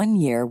up to 1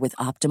 year with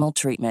optimal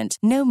treatment.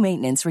 No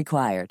maintenance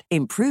required.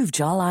 Improve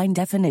jawline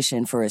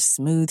definition for a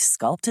smooth,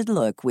 sculpted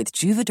look with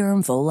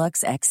Juvederm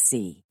Volux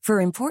XC. For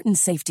important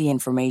safety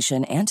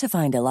information and to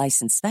find a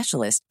licensed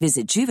specialist,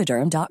 visit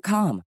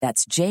Juvederm.com.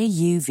 That's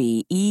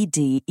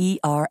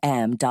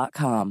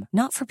JUVEDERM.com.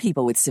 Not for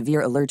people with severe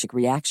allergic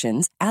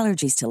reactions,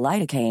 allergies to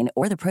lidocaine,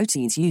 or the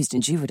proteins used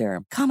in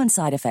Juvederm. Common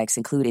side effects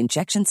include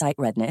injection site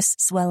redness,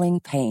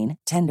 swelling, pain,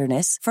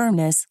 tenderness,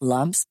 firmness,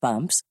 lumps,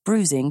 bumps,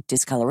 bruising,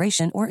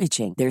 discoloration, or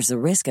itching. There's a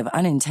risk of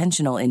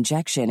unintentional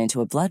injection into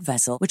a blood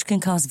vessel, which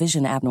can cause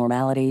vision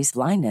abnormalities,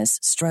 blindness,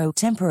 stroke,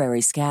 temporary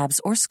scabs,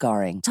 or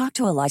scarring. Talk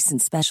to a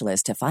licensed specialist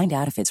to find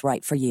out if it's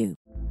right for you.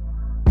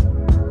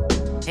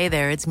 Hey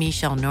there, it's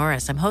Michelle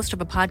Norris. I'm host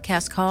of a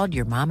podcast called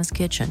Your Mama's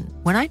Kitchen.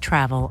 When I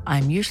travel,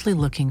 I'm usually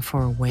looking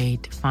for a way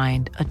to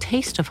find a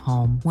taste of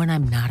home when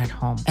I'm not at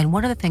home. And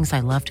one of the things I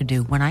love to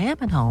do when I am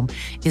at home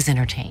is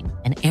entertain.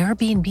 And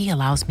Airbnb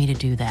allows me to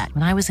do that.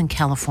 When I was in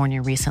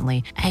California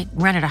recently, I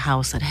rented a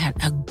house that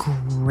had a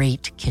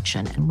great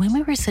kitchen. And when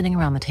we were sitting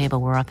around the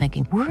table, we were all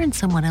thinking, we're in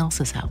someone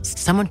else's house.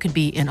 Someone could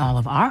be in all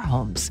of our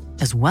homes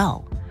as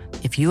well.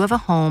 If you have a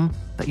home,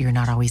 but you're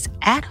not always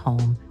at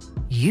home,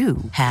 you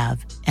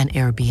have an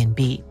Airbnb.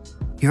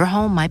 Your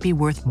home might be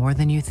worth more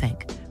than you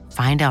think.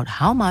 Find out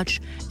how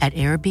much at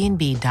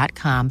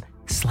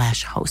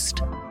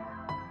airbnb.com/host.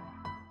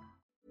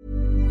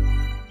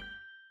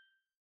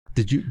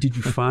 Did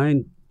you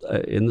find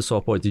in the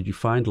Soft Boys, did you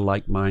find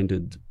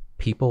like-minded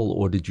people,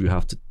 or did you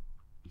have to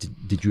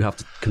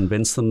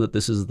convince them that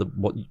this is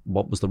what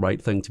was the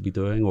right thing to be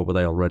doing, or were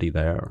they already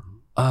there?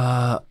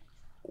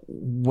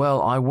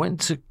 Well, I went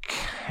to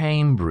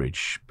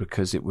Cambridge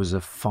because it was a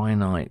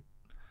finite.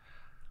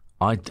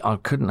 I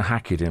couldn't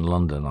hack it in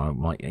London.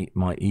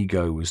 My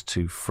ego was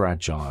too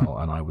fragile,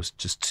 and I was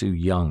just too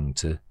young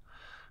to.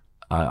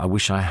 I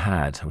wish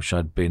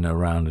I'd been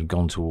around and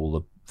gone to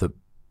all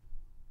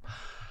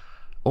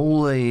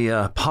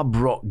the pub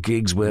rock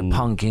gigs where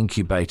punk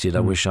incubated.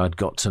 I wish I'd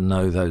got to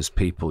know those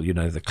people. You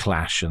know, the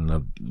Clash and the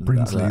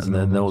Brinsleys,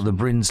 the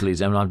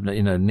Brinsleys. I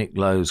mean, Nick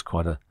Lowe's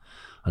quite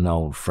an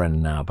old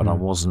friend now, but I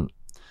wasn't.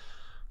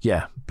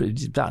 Yeah,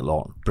 but that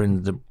lot.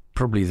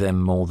 Probably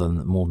them more than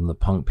the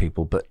punk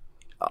people, but.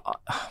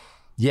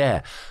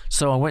 Yeah,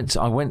 so I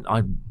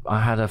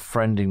had a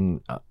friend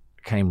in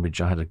Cambridge.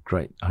 I had a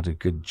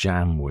good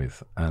jam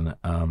with, and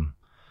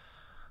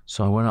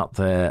so I went up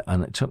there,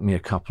 and it took me a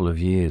couple of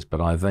years, but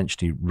I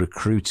eventually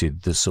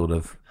recruited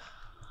the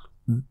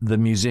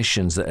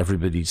musicians that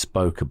everybody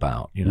spoke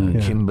about. You know,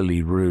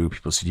 Kimberly Rue.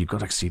 People said, you've got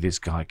to see this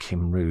guy,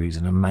 Kim Rue. He's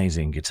an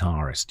amazing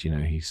guitarist. You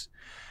know, he's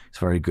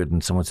very good.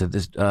 And someone said,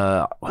 this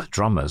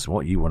drummers.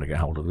 What you want to get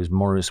hold of is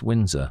Maurice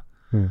Windsor.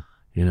 Yeah.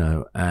 You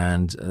know,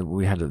 and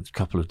we had a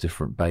couple of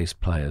different bass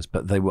players,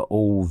 but they were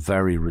all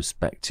very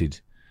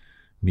respected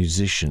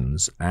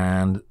musicians,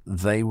 and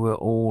they were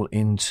all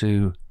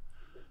into,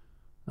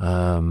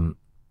 some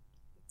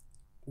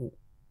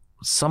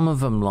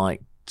of them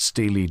like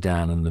Steely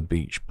Dan and the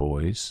Beach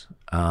Boys.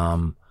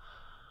 Some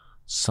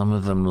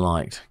of them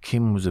liked,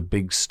 Kim was a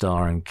big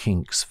Star and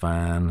Kinks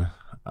fan,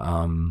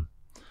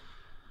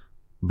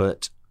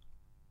 but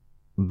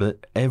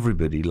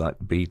everybody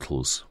liked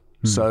Beatles.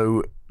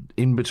 So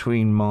in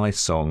between my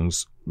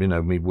songs, you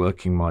know, me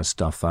working my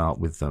stuff out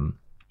with them,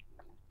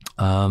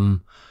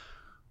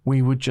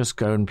 we would just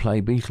go and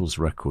play Beatles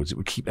records. It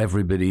would keep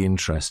everybody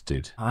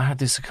interested. I had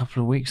this a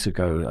couple of weeks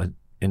ago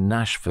in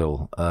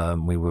Nashville.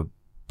 We were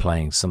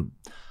playing some...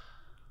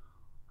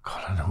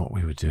 God, I don't know what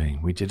we were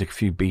doing. We did a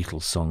few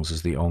Beatles songs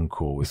as the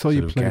encore with sort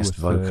of guest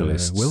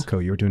vocalists.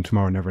 Wilco, you were doing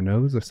Tomorrow Never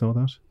Knows. I saw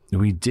that.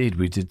 We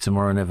did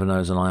Tomorrow Never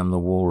Knows and I Am the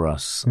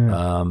Walrus.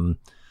 Yeah.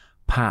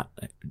 Pat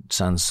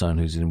Sandstone,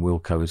 who's in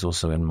Wilco, is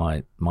also in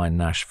my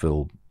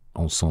Nashville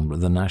ensemble,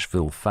 the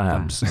Nashville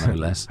Fabs, no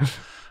less.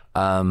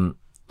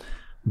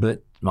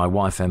 But my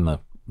wife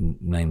Emma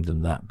named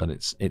them that, but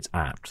it's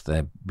apt.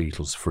 They're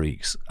Beatles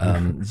freaks.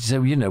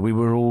 So, you know, we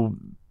were all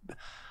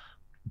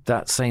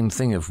that same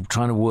thing of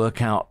trying to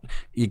work out.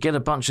 You get a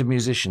bunch of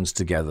musicians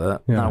together.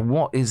 Yeah. Now,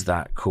 what is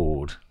that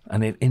chord?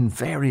 And it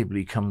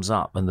invariably comes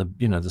up, and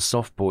the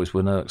Soft Boys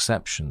were no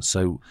exception.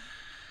 So,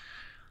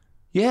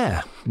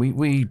 yeah,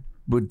 we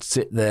would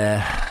sit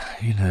there,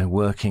 you know,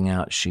 working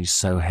out She's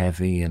So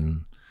Heavy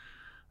and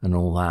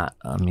all that.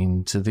 I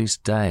mean, to this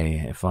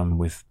day, if I'm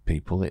with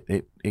people,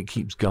 it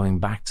keeps going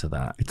back to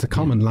that. It's a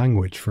common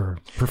language for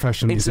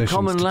professional musicians. It's a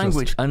common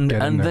language, and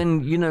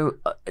then, you know,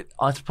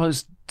 I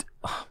suppose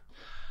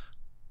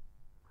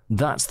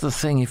that's the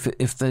thing.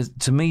 If there's,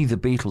 to me, the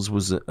Beatles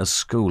was a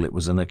school. It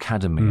was an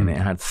academy, and it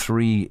had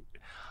three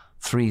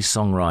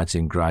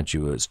songwriting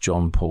graduates,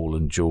 John, Paul,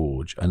 and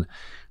George, and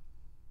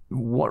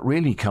what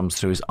really comes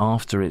through is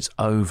after it's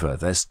over,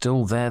 they're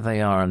still there.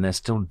 They are, and they're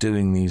still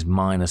doing these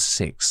minor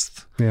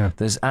sixths. Yeah.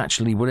 There's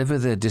actually, whatever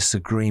their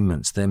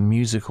disagreements, their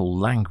musical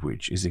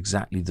language is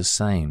exactly the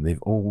same. They're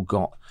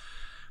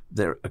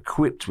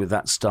equipped with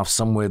that stuff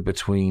somewhere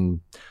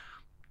between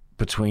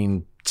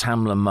Tamla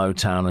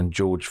Motown and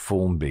George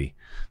Formby.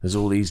 There's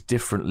all these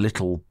different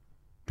little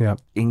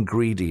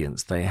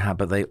ingredients they have,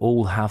 but they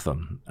all have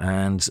them.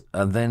 And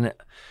then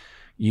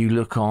you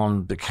look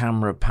on, the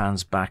camera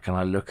pans back, and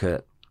I look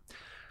at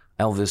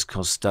Elvis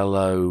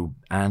Costello,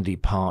 Andy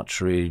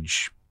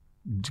Partridge,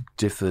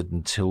 Difford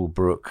and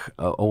Tilbrook,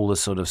 all the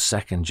sort of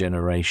second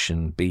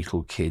generation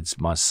Beatle kids,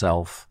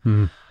 myself.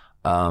 And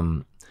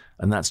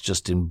that's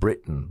just in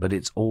Britain, but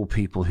it's all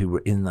people who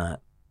were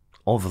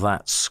of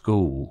that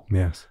school.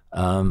 Yes.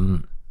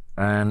 And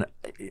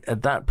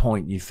at that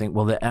point you think,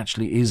 well, there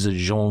actually is a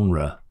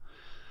genre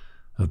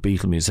of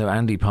Beatle music. So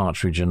Andy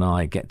Partridge and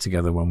I get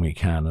together when we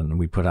can, and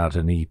we put out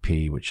an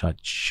EP, which I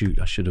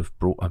should have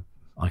brought.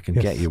 I can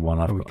get you one.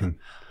 I've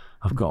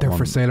got They're one.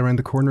 for sale around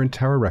the corner in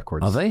Tower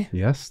Records. Are they?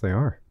 Yes, they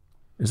are.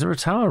 Is there a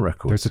Tower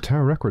Records? There's a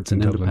Tower Records in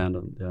Dublin.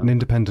 An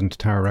independent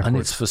Tower Records. And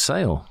it's for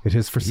sale. It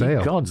is for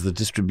sale. Gods, the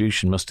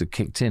distribution must have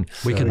kicked in.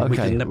 We can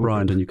nip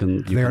round and you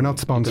can... They are not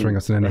sponsoring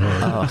us in any way,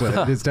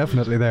 but it is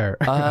definitely there.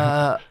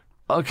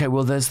 Okay,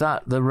 well, there's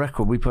that. The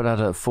record, we put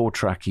out a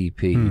 4-track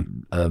EP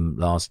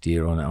last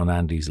year on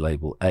Andy's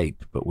label,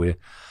 Ape, but we're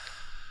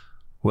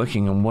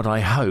working on what I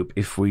hope,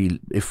 if we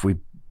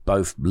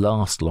both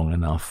last long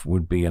enough,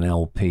 would be an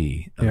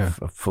LP of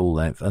full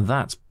length. And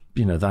that's,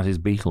 that is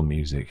Beatle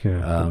music.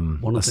 Yeah.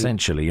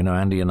 Essentially,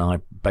 Andy and I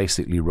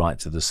basically write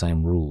to the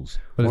same rules.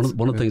 One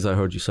of the things I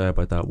heard you say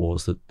about that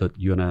was that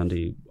you and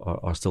Andy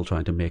are still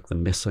trying to make the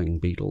missing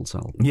Beatles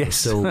album.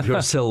 Yes.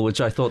 You're still,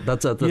 which I thought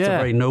that's a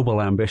very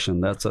noble ambition.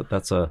 That's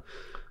a.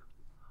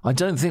 I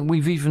don't think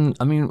we've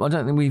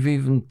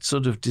even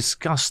sort of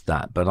discussed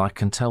that, but I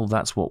can tell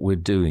that's what we're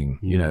doing.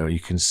 You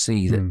can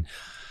see that.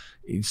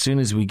 As soon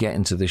as we get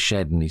into the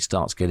shed and he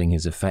starts getting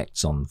his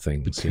effects on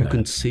things, you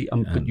can see,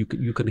 but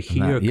you can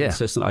hear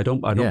consistent. I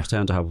don't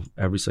pretend to have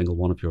every single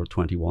one of your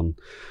 21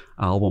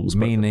 albums.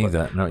 Me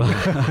neither.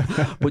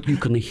 But you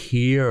can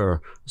hear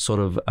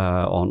sort of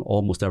on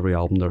almost every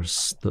album. There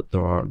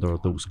are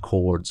those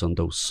chords and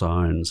those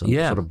sounds and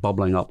sort of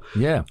bubbling up.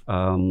 Yeah.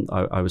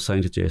 I was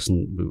saying to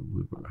Jason, we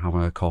were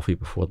having a coffee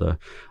before and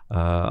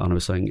I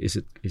was saying, is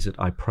it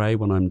I Pray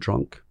When I'm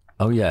Drunk?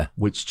 Oh, yeah.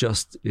 Which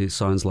it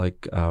sounds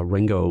like a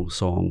Ringo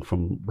song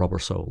from Rubber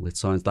Soul. It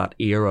sounds that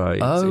era.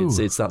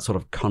 It's that sort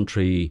of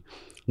country.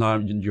 No,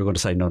 you're going to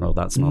say, no,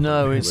 that's not.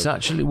 No, it's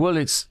actually, well,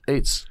 it's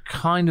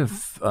kind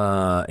of,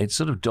 it's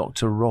sort of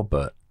Dr.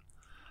 Robert,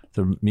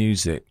 the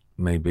music,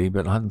 maybe,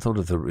 but I hadn't thought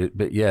of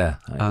but yeah.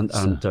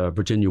 And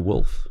Virginia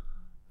Woolf.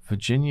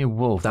 Virginia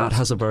Woolf. That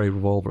has a very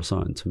Revolver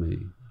sound to me.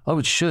 Oh,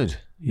 it should.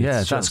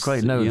 Yeah, that's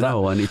great.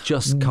 No, and it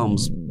just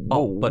comes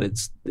up, but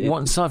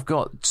once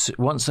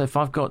if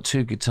I've got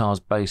 2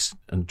 guitars, bass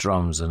and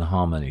drums and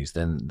harmonies,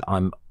 then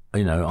I'm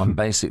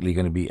basically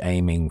going to be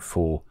aiming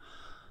for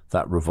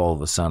that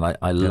Revolver sound.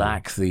 I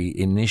lack the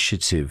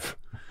initiative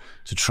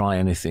to try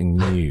anything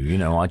new.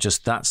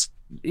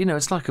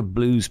 It's like a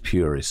blues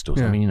purist or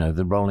something.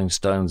 The Rolling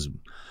Stones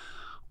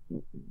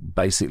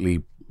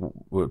basically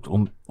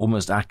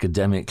almost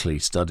academically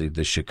studied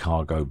the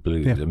Chicago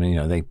blues. Yeah. I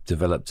mean, they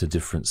developed a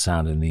different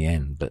sound in the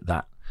end, but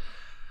that,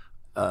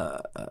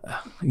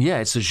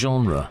 it's a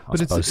genre.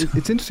 But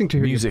it's interesting to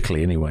hear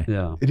musically, anyway.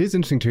 Yeah, it is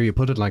interesting to hear you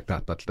put it like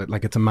that.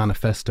 Like it's a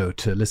manifesto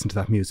to listen to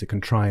that music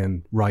and try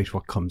and write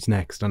what comes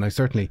next. And I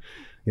certainly,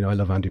 I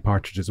love Andy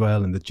Partridge as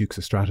well, and the Dukes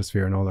of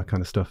Stratosphere and all that kind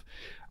of stuff.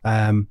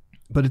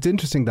 But it's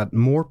interesting that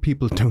more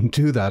people don't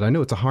do that. I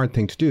know it's a hard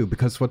thing to do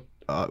because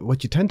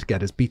what you tend to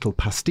get is Beatle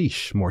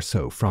pastiche more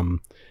so from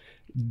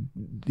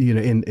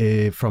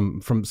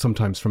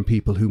sometimes from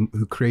people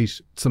who create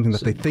something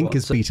that they think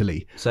is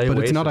Beatle-y, but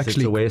Oasis, it's not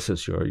actually. It's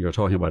Oasis. You're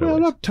talking about. Well, Oasis.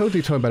 I'm not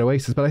totally talking about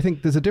Oasis, but I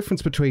think there's a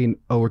difference between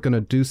we're going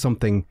to do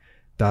something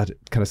that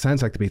kind of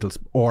sounds like the Beatles,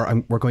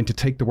 or we're going to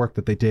take the work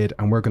that they did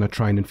and we're going to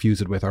try and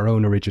infuse it with our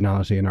own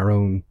originality and our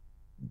own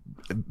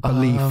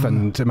belief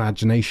and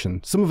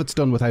imagination. Some of it's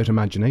done without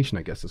imagination,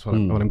 I guess, is what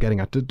I'm getting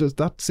at. Does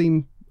that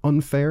seem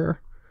unfair?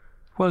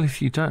 Well,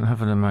 if you don't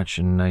have an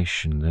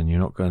imagination, then you're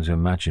not going to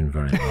imagine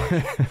very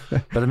much.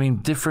 But I mean,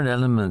 different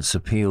elements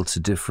appeal to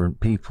different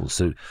people.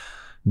 So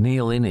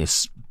Neil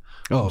Innes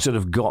sort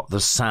of got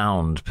the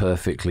sound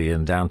perfectly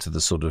and down to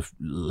the sort of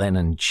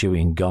Lennon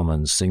chewing gum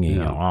and singing.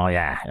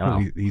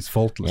 Well, he's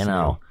faultless.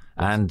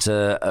 And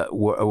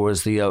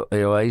whereas the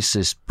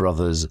Oasis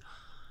brothers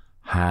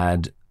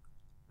had...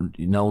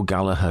 Noel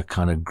Gallagher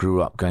kind of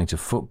grew up going to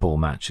football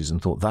matches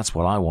and thought, that's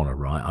what I want to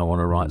write. I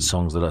want to write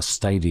songs that a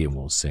stadium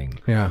will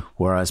sing. Yeah.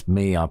 Whereas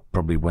me, I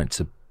probably went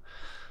to,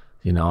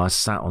 I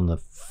sat on the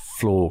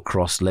floor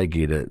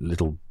cross-legged at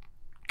little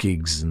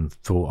gigs and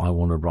thought, I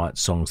want to write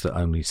songs that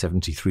only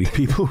 73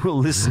 people will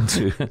listen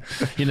to.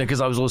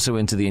 Because I was also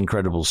into the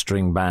Incredible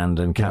String Band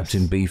and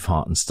Captain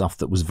Beefheart and stuff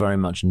that was very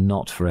much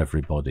not for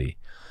everybody.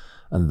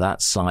 And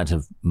that side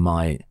of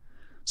my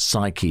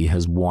psyche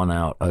has won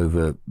out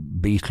over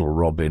Beatle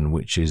Robin,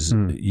 which is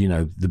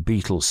the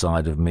Beatle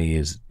side of me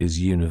is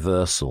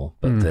universal,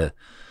 but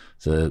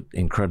the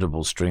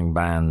Incredible String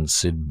Band,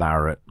 Syd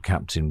Barrett,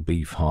 Captain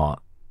Beefheart,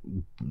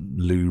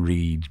 Lou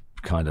Reed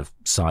kind of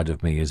side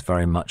of me is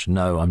very much,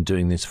 no, I'm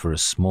doing this for a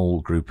small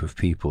group of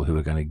people who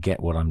are going to get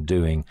what I'm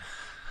doing.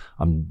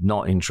 I'm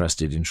not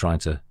interested in trying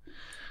to,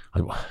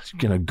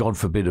 God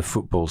forbid a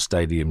football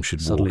stadium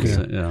should walk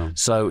in. Yeah.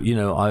 So,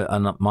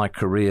 and my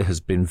career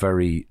has been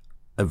very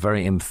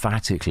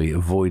emphatically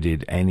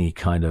avoided any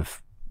kind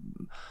of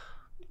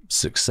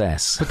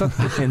success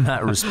in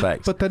that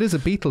respect. But that is a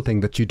Beatle thing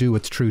that you do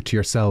what's true to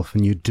yourself,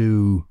 and you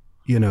do,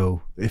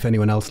 if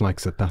anyone else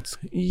likes it, that's...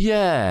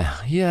 Yeah.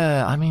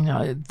 I mean,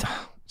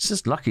 it's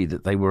just lucky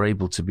that they were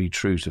able to be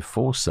true to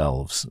Four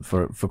Selves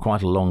for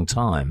quite a long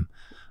time.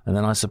 And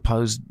then I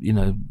suppose,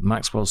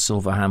 Maxwell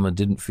Silverhammer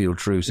didn't feel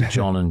true to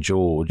John and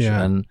George.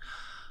 And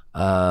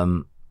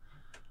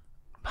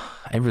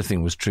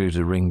everything was true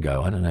to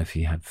Ringo. I don't know if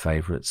he had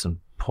favourites. And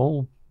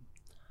Paul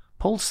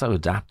Paul's so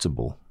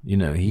adaptable. You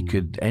know, he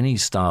could, any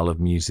style of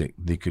music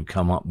they could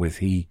come up with,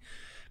 he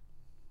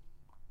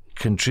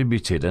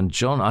contributed. And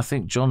I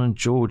think John and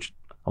George,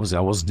 obviously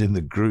I wasn't in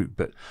the group,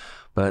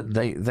 but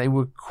they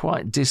were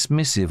quite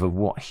dismissive of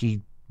what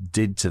he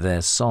did to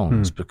their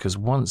songs, because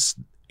once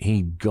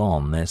he'd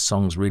gone, their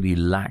songs really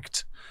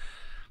lacked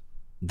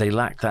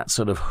that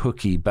sort of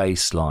hooky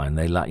bass line.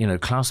 They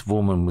lacked, Klaus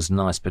Voormann was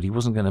nice, but he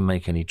wasn't going to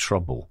make any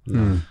trouble.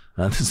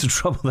 There's the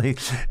trouble.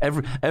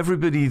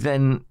 Everybody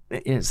then,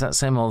 it's that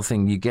same old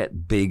thing. You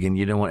get big and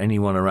you don't want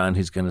anyone around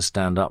who's going to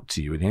stand up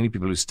to you. And the only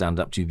people who stand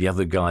up to you, the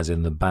other guys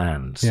in the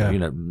band. So,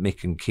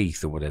 Mick and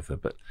Keith or whatever.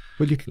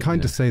 Well, you can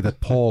kind of say that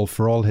Paul,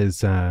 for all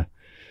his...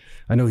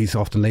 I know he's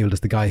often labelled as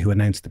the guy who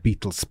announced the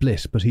Beatles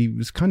split, but he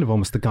was kind of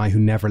almost the guy who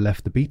never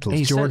left the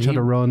Beatles. George had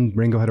a run,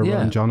 Ringo had a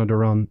run, John had a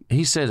run.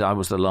 He said I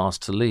was the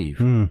last to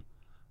leave.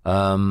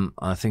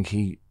 I think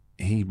he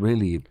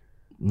really...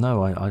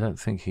 No, I don't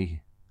think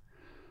he...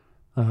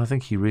 I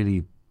think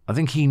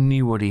he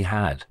knew what he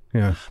had.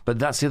 Yeah. But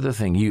that's the other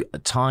thing.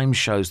 Time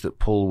shows that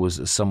Paul was,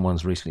 as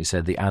someone's recently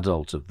said, the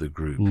adult of the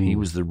group. He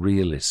was the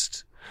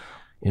realist.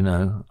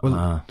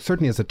 Well,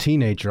 certainly as a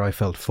teenager, I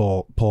felt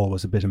Paul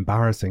was a bit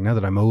embarrassing. Now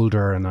that I'm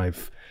older and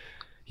I've,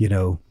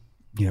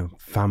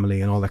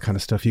 family and all that kind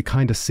of stuff, you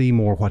kind of see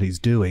more what he's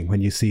doing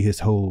when you see his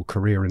whole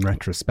career in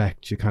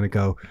retrospect. You kind of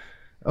go,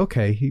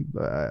 okay,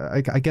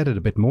 I get it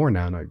a bit more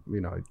now. And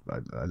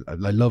I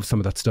love some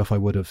of that stuff I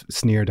would have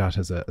sneered at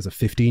as a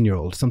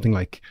 15-year-old. Something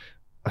like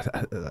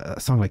a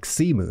song like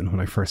Sea Moon. When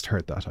I first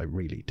heard that, I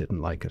really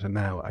didn't like it, and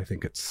now I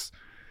think it's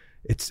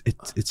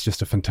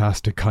just a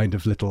fantastic kind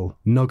of little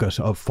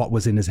nugget of what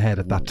was in his head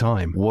at that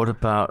time. What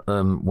about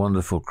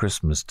Wonderful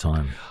Christmas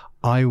Time?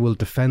 I will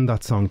defend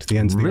that song to the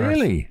ends of the earth.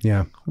 Really?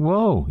 Yeah.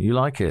 Whoa, you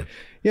like it?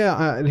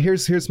 Yeah.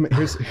 Here's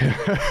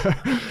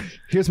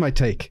my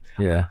take.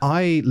 Yeah.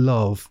 I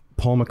love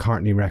Paul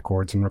McCartney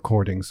records and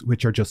recordings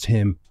which are just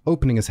him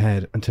opening his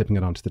head and tipping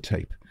it onto the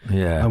tape.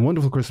 Yeah. And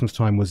Wonderful Christmas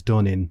Time was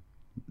done in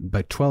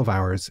about 12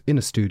 hours in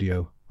a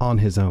studio on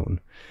his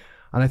own.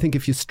 And I think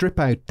if you strip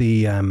out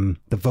the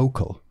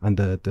vocal and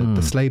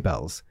the sleigh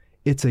bells,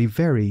 it's a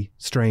very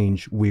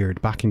strange,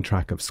 weird backing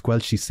track of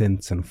squelchy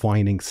synths and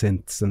whining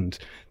synths, and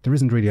there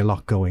isn't really a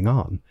lot going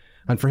on.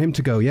 And for him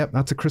to go, yep,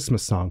 that's a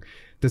Christmas song.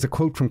 There's a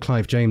quote from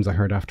Clive James I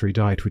heard after he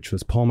died, which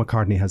was, Paul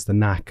McCartney has the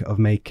knack of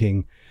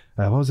making,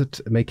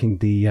 making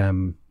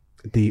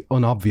the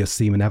unobvious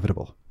seem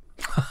inevitable.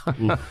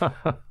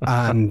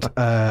 And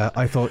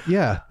I thought,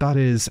 yeah, that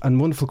is,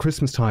 and Wonderful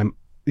Christmas Time,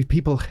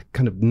 people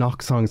kind of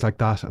knock songs like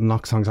that and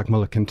knock songs like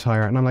Mull of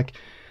Kintyre, and I'm like,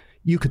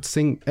 you could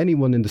sing,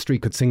 anyone in the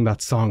street could sing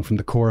that song from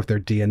the core of their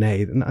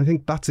DNA, and I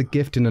think that's a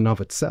gift in and of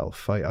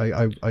itself.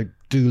 I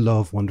do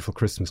love Wonderful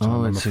Christmas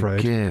Time. I'm afraid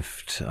it's a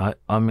gift.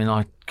 I mean,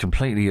 I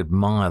completely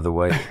admire the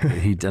way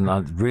he done.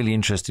 A really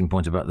interesting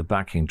point about the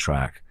backing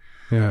track.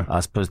 Yeah,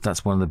 I suppose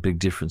that's one of the big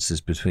differences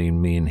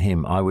between me and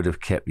him. I would have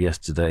kept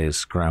Yesterday as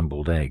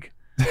Scrambled Egg.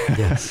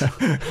 Yes.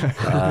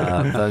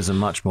 Those are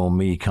much more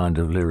me kind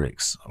of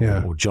lyrics,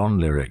 or John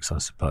lyrics, I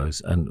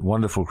suppose. And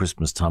Wonderful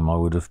Christmas Time, I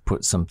would have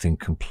put something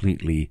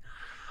completely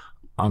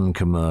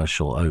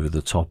uncommercial over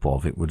the top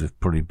of. It would have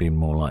probably been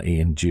more like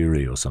Ian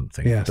Dury or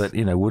something. Yes. But,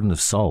 wouldn't have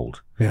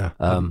sold. Yeah.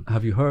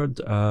 Have you heard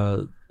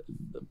the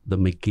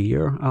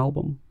McGear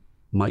album?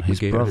 Mike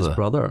McGear, his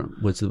brother,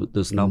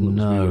 there's an album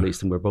that was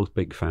re-released, and we're both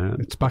big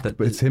fans.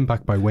 It's him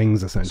backed by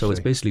Wings, essentially. So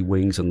it's basically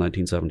Wings in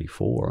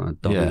 1974,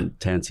 done in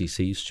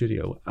 10cc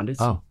studio, and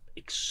it's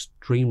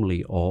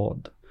extremely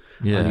odd.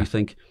 Yeah. And you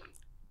think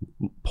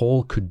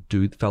Paul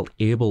felt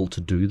able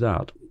to do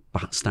that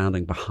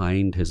standing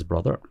behind his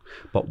brother,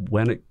 but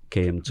when it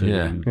came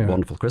to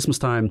Wonderful Christmas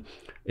Time,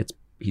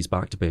 he's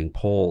back to being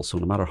Paul. So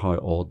no matter how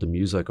odd the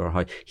music or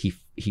how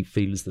he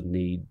feels the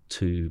need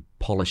to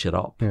polish it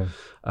up,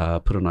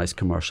 put a nice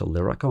commercial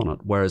lyric on it.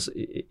 Whereas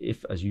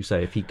if, as you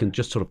say, if he can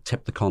just sort of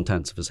tip the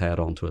contents of his head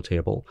onto a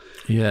table,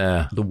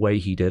 the way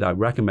he did, I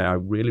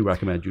really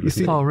recommend you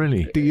listen. Oh,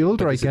 really? The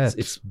older I get,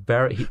 it's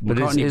very.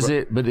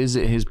 Is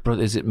it his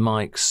brother? Is it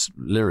Mike's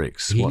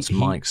lyrics?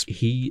 Mike's?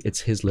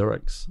 It's his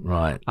lyrics,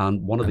 right?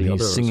 And one of the he's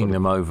other singing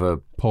them over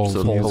Paul's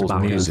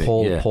music.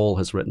 Paul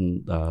has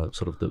written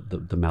sort of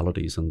the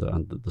melodies and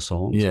the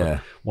songs. Yeah.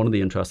 But one of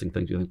the interesting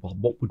things you think, well,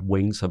 what would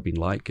Wings have been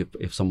like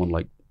if someone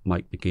like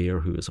Mike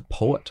McGear, who is a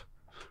poet,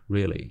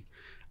 really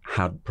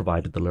had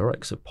provided the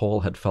lyrics? If Paul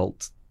had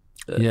felt,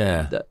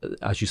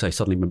 as you say,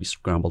 suddenly maybe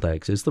Scrambled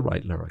Eggs is the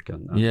right lyric,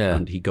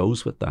 and he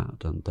goes with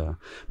that. And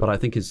but I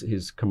think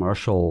his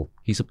commercial,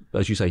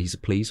 as you say, he's a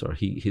pleaser.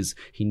 He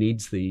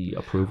needs the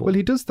approval. Well,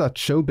 he does that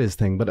showbiz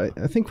thing, but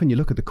I think when you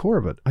look at the core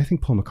of it, I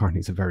think Paul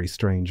McCartney's a very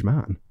strange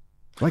man.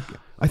 Like,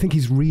 I think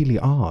he's really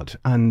odd,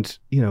 and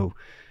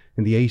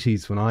in the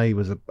 80s, when I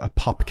was a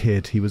pop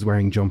kid, he was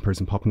wearing jumpers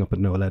and popping up at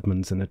Noel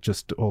Edmonds, and it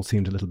just all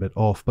seemed a little bit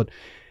off. But,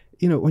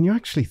 when you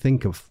actually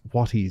think of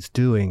what he's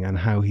doing and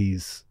how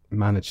he's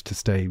managed to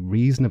stay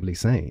reasonably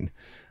sane,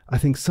 I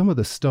think some of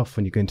the stuff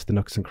when you go into the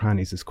nooks and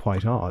crannies is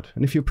quite odd.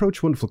 And if you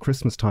approach Wonderful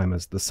Christmas Time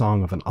as the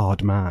song of an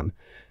odd man,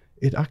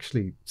 it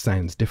actually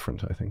sounds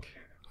different, I think.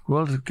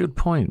 Well, it's a good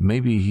point.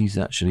 Maybe he's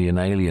actually an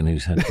alien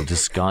who's had to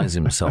disguise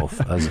himself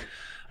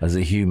as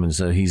a human,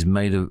 so he's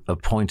made a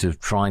point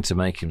of trying to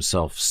make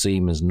himself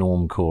seem as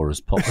normcore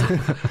as possible.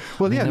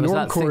 Well, yeah,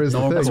 normcore is the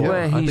thing. That's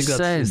where I he think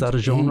said... Is that a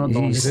genre?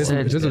 It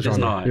is a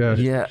genre.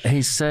 Yeah,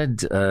 he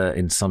said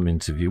in some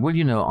interview, well,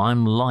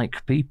 I'm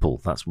like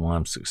people. That's why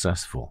I'm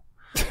successful.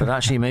 But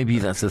actually, maybe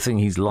that's the thing.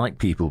 He's like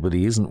people, but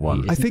he isn't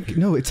one. I think,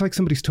 no, it's like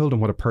somebody's told him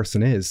what a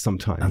person is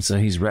sometimes. And so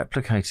he's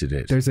replicated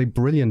it. There's a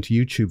brilliant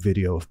YouTube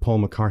video of Paul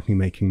McCartney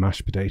making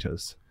mashed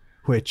potatoes,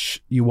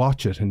 which you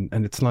watch it and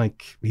it's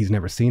like he's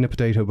never seen a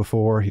potato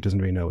before. He doesn't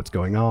really know what's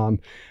going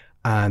on.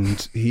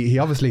 And he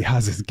obviously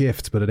has his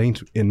gifts, but it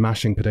ain't in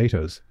mashing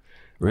potatoes.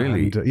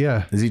 Really? And,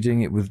 yeah. Is he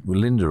doing it with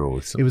Linda or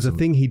with something? It was a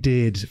thing he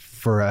did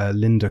for a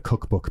Linda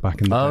cookbook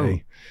back in the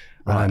day.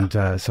 Right.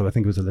 And so I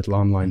think it was a little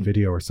online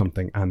video or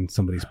something, and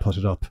somebody's put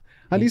it up.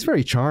 And he's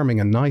very charming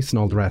and nice and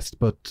all the rest,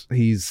 but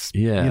he's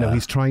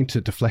he's trying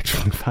to deflect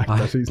from the fact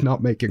that he's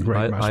not making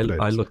great mashed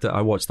potatoes.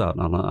 I watched that,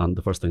 and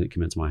the first thing that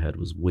came into my head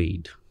was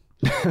weed.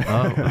 And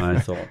I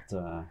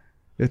thought...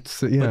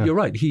 It's But you're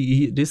right.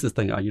 He this is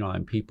the thing.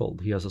 I'm People.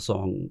 He has a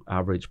song,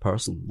 Average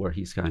Person, where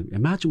he's going,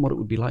 imagine what it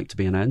would be like to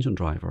be an engine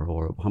driver,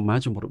 or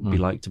imagine what it would be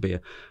like to be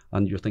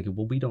and you're thinking,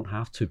 well, we don't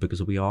have to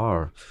because we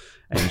are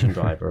engine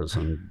drivers.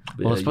 And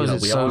well, I suppose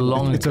it's so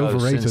long it's ago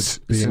overrated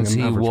since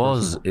he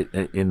was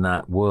in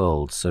that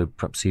world. So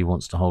perhaps he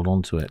wants to hold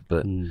on to it.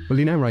 But well,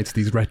 he now writes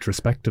these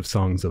retrospective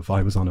songs of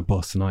I was on a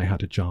bus and I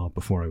had a job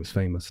before I was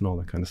famous and all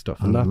that kind of stuff.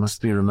 And that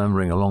must be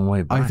remembering a long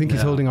way back. I think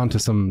he's holding on to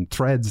some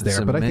threads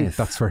there, but I think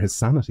that's where his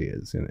sanity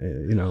is.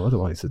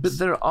 Otherwise it's... But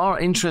there are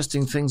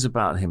interesting things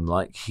about him,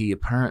 like he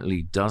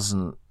apparently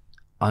doesn't,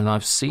 and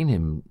I've seen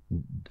him,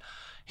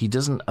 he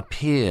doesn't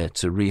appear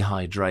to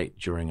rehydrate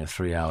during a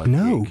 3-hour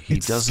gig. He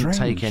doesn't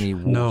take any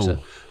water,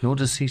 nor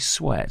does he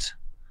sweat.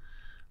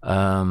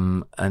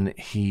 And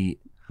he...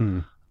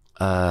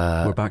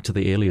 we're back to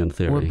the alien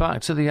theory.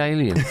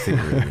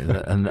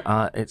 And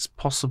it's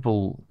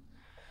possible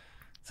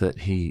that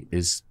he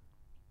is...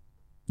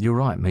 You're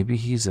right. Maybe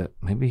he's a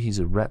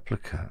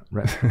replica,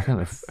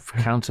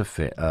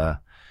 counterfeit.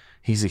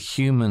 He's a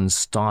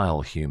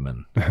human-style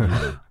human.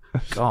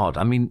 God,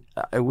 I mean,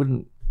 I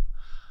wouldn't.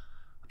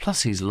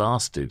 Plus, he's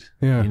lasted.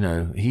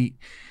 Yeah.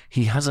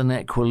 He has an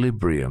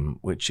equilibrium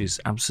which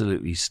is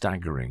absolutely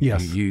staggering.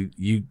 Yes.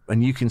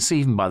 And you can see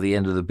even by the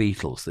end of the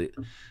Beatles that,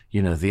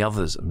 the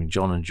others. I mean,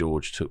 John and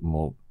George took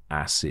more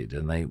acid,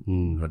 and they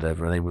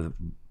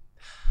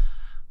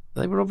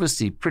were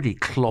obviously pretty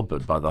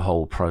clobbered by the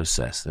whole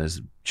process.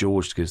 There's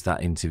George gives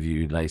that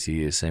interview later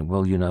years saying,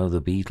 well,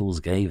 the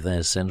Beatles gave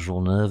their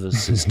central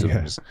nervous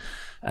systems.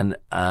 And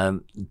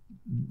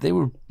they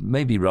were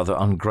maybe rather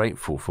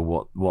ungrateful for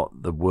what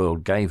the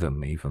world gave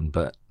them even.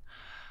 But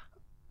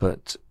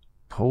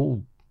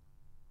Paul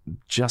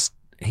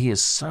he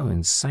is so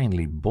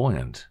insanely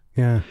buoyant.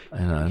 Yeah,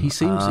 he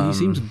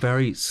seems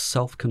very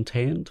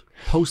self-contained.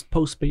 Post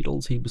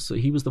Beatles,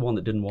 he was the one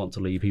that didn't want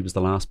to leave. He was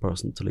the last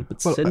person to leave. But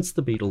since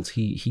the Beatles,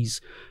 he's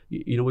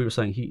we were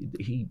saying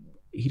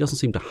he doesn't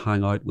seem to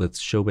hang out with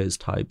showbiz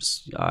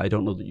types. I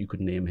don't know that you could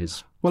name his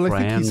friends. Well, I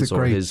think he's a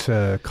great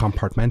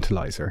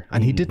compartmentalizer,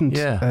 and he didn't.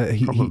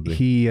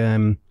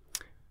 Probably.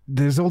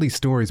 There's all these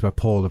stories about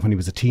Paul that when he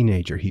was a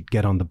teenager, he'd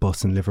get on the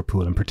bus in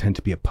Liverpool and pretend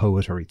to be a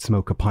poet, or he'd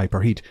smoke a pipe,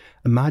 or he'd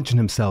imagine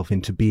himself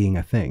into being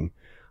a thing.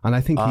 And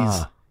I think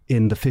he's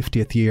in the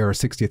 50th year or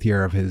 60th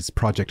year of his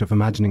project of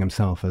imagining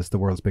himself as the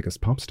world's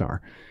biggest pop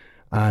star.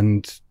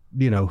 And,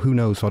 who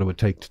knows what it would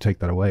take to take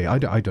that away. I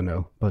don't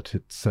know, but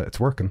it's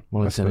working.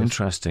 Well, it's an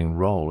interesting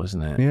role,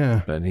 isn't it?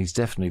 Yeah. But he's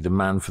definitely the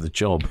man for the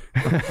job.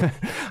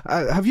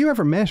 Have you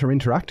ever met or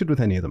interacted with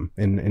any of them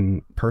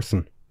in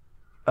person?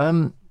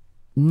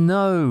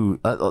 No.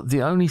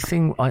 The only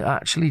thing I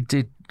actually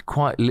did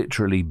quite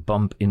literally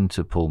bump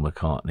into Paul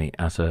McCartney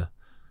at a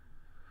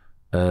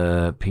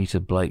Peter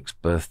Blake's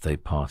birthday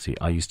party.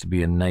 I used to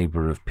be a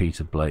neighbour of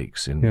Peter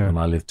Blake's when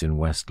I lived in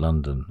West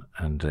London,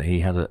 and he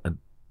had a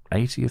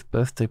 80th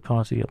birthday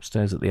party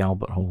upstairs at the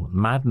Albert Hall.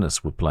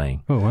 Madness were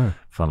playing. Oh wow!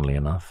 Funnily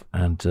enough,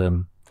 and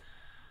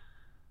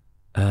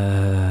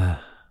I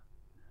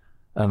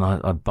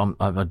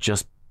bumped.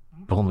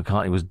 Paul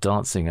McCartney was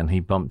dancing, and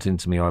he bumped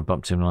into me, or I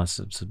bumped him, and I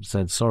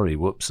said sorry,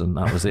 whoops, and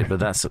that was it. But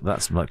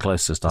that's my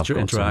closest I've got.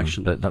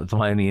 Interaction. But that's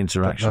my only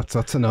interaction.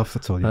 That's enough.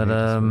 That's all you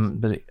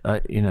need.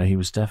 But he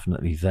was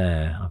definitely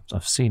there.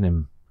 I've seen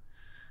him.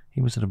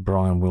 He was at a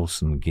Brian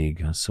Wilson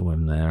gig. I saw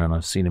him there, and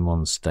I've seen him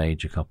on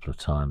stage a couple of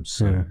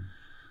times.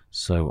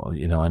 So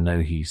I know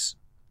he's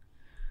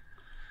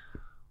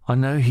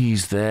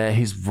there.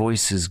 His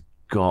voice has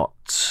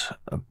got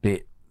a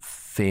bit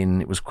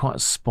thin. It was quite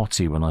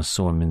spotty when I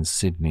saw him in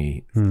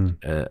Sydney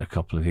a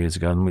couple of years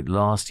ago. And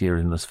last year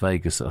in Las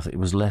Vegas, I think it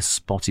was less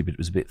spotty, but it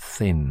was a bit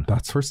thin.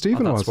 That's where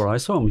Stephen was. That's where I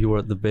saw him. You were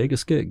at the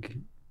Vegas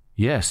gig.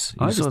 Yes,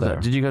 I was there.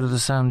 Did you go to the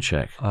sound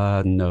check?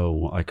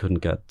 No, I couldn't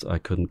get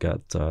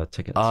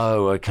tickets.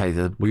 Oh, okay.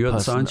 Were you at the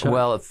sound check?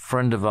 Well, a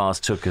friend of ours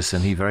took us,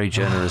 and he very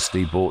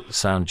generously bought the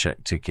sound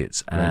check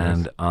tickets,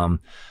 and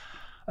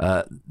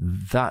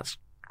that's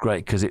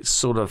great because it's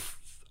sort of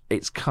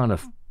it's kind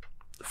of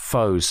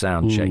faux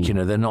sound check. You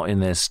know, they're not in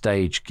their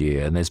stage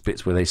gear, and there's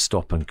bits where they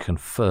stop and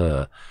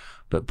confer.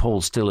 But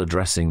Paul's still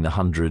addressing the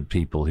 100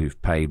 people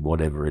who've paid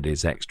whatever it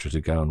is extra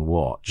to go and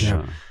watch,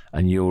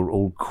 and you're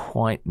all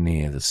quite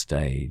near the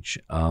stage.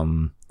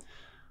 I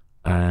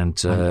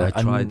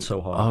tried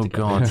so hard. Oh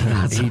God,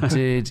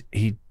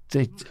 he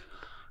did.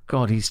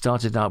 God, he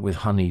started out with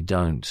Honey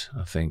Don't,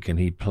 I think, and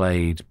he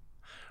played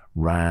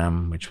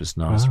Ram, which was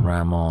nice,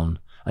 Ram On,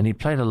 and he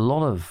played a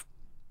lot of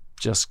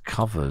just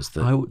covers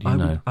that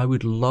I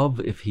would love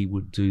if he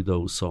would do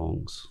those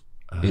songs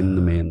in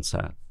the main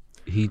set.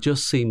 He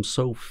just seems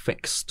so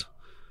fixed.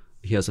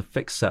 He has a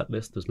fixed set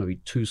list. There's maybe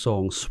 2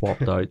 songs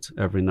swapped out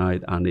every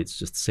night, and it's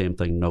just the same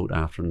thing, note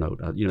after note,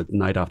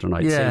 night after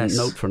night, same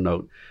note for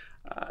note.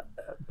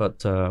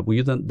 But were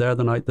you there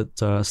the night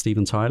that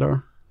Steven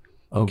Tyler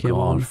came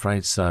on? I'm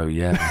afraid so.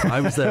 Yeah,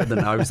 I was there.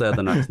 I was there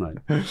the next night.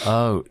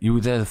 Oh, you were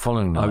there the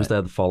following night. I was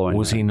there the following.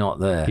 Was night. he not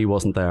there? He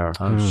wasn't there.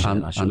 Oh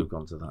shit! I should have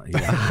gone to that.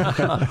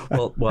 Yeah.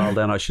 well,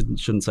 then I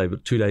shouldn't say.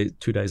 But 2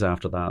 days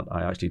after that,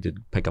 I actually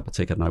did pick up a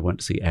ticket and I went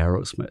to see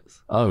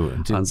Aerosmith. Oh,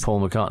 and did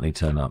Paul McCartney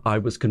turn up? I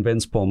was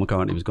convinced Paul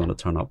McCartney was going to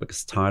turn up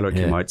because Tyler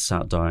came out,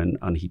 sat down,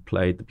 and he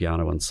played the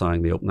piano and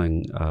sang the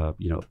opening,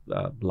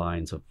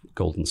 lines of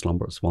Golden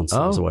Slumbers. Once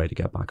I was away to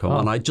get back home,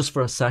 and I just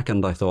for a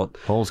second I thought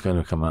Paul's going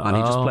to come out, and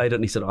he just played it,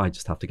 and he said, "I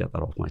just have to get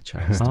that off my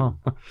chest."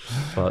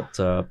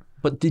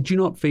 But did you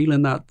not feel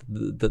in that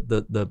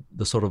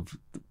the sort of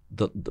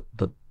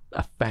the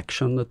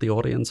affection that the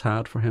audience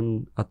had for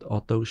him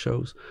at those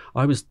shows?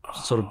 I was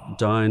sort of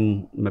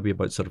down maybe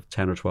about sort of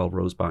 10 or 12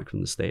 rows back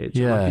from the stage.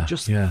 Yeah, and I could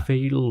just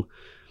feel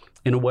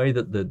in a way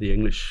that the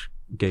English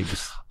gigs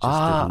just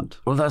didn't.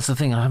 Well, that's the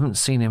thing. I haven't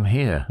seen him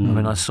here. I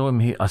mean, I saw him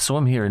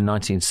here in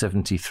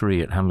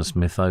 1973 at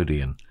Hammersmith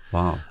Odeon.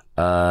 Wow.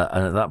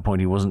 And at that point,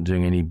 he wasn't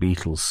doing any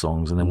Beatles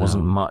songs, and there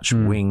wasn't much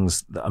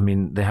Wings. I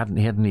mean, he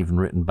hadn't even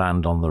written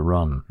Band on the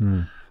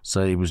Run,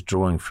 so he was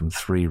drawing from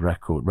 3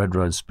 records. Red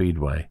Road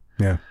Speedway.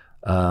 Yeah.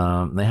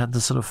 They had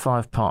the sort of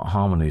 5-part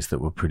harmonies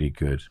that were pretty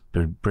good.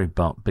 Big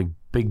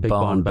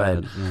Barn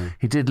Bed. Yeah.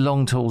 He did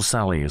Long Tall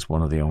Sally as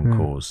one of the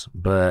encores,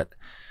 but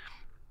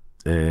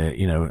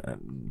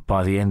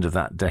by the end of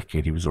that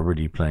decade, he was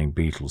already playing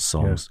Beatles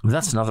songs. Yeah.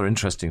 That's another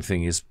interesting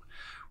thing is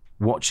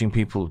watching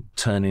people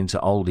turn into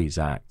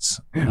oldies acts.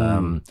 I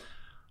remember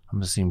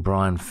seeing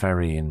Brian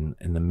Ferry in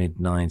the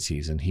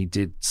mid-90s, and he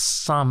did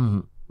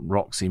some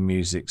Roxy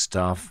Music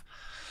stuff,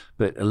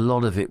 but a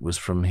lot of it was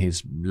from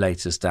his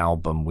latest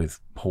album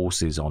with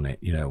horses on it,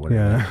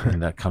 in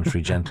that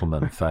Country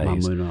Gentleman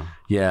phase.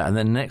 Yeah, and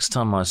then next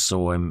time I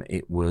saw him,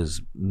 it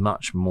was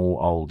much more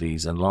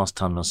oldies, and last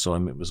time I saw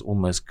him, it was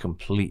almost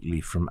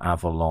completely from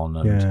Avalon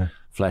and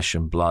Flesh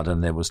and Blood,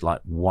 and there was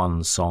like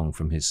one song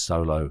from his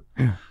solo.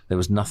 Yeah. There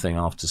was nothing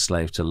after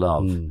Slave to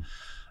Love.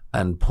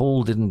 And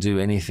Paul didn't do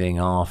anything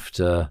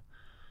after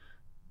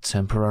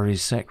Temporary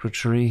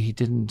Secretary. He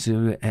didn't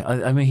do...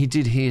 I mean, he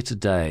did Here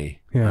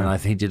Today. Yeah.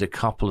 And he did a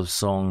couple of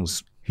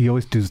songs. He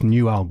always does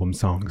new album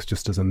songs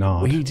just as a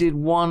nod. Well, he did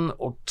 1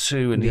 or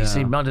 2, and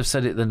he might have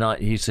said it the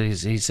night. He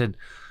said,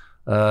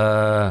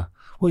 well,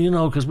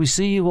 because we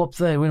see you up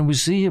there. When we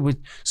see you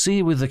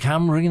with the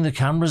camera, bringing the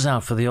cameras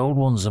out for the old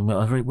ones, and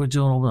we're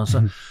doing all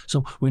that.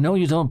 So we know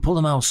you don't pull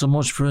them out so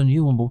much for a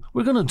new one, but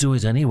we're going to do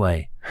it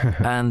anyway.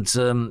 And he's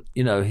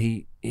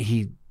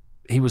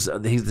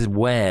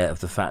aware of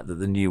the fact that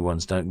the new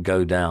ones don't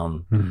go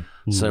down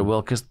so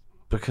well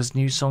because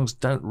new songs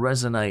don't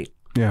resonate.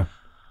 Yeah.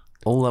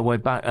 All the way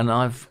back, and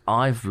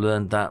I've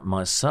learned that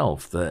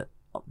myself, that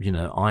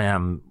I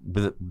am,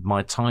 with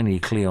my tiny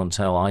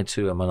clientele, I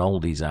too am an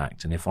oldies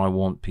act, and if I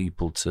want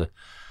people to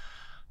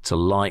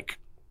like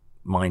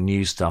my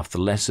new stuff, the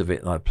less of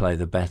it I play,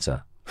 the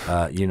better.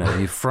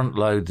 You front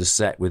load the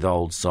set with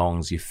old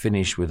songs, you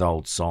finish with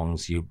old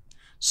songs, you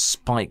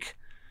spike,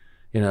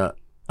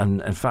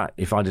 and in fact,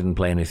 if I didn't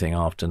play anything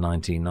after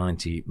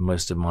 1990,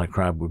 most of my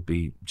crowd would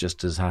be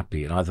just as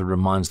happy. It either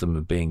reminds them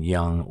of being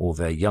young, or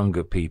they're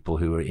younger people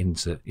who are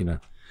into,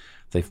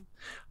 they've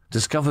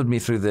discovered me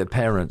through their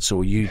parents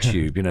or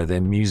YouTube,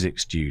 they're music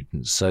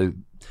students. So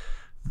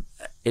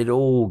it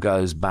all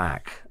goes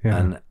back. Yeah.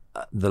 And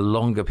the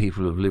longer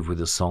people have lived with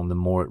a song, the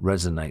more it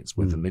resonates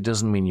with them. It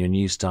doesn't mean your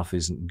new stuff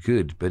isn't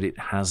good, but it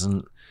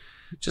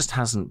just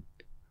hasn't.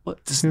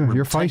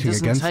 You're fighting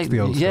against the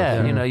old stuff.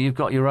 Yeah, you've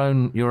got your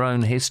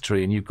own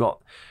history, and you've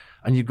got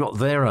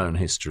their own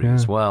history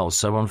as well.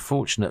 So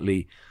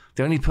unfortunately,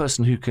 the only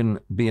person who can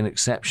be an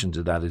exception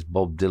to that is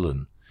Bob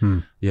Dylan.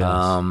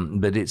 Yes.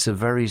 But it's a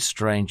very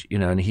strange,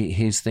 and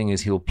his thing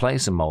is he'll play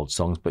some old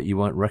songs, but you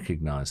won't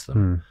recognize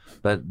them.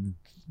 But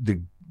the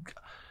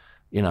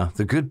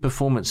good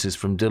performances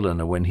from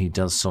Dylan are when he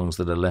does songs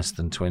that are less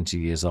than 20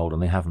 years old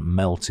and they haven't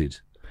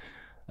melted.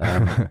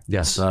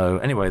 Yes. So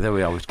anyway, there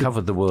we are. We've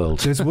covered the world.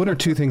 There's 1 or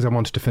 2 things I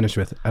wanted to finish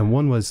with, and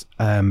one was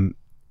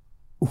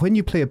when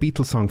you play a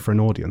Beatles song for an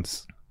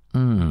audience,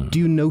 Do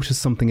you notice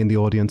something in the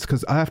audience?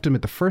 Because I have to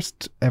admit, the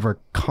first ever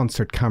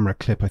concert camera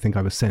clip I think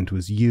I was sent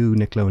was you,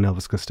 Nick Lowe and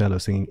Elvis Costello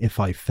singing If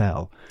I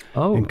Fell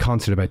in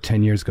concert about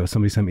 10 years ago.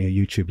 Somebody sent me a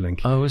YouTube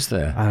link. Oh, is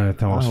there? And I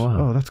thought,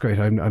 oh, that's great.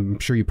 I'm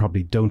sure you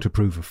probably don't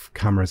approve of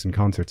cameras in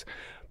concerts.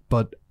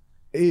 But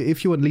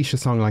if you unleash a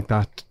song like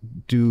that,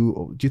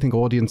 do you think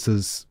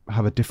audiences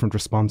have a different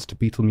response to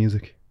Beatle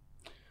music?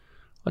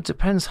 It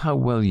depends how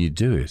well you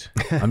do it.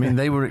 I mean,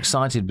 they were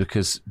excited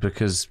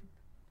because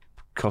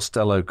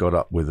Costello got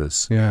up with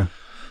us. Yeah.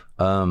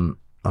 And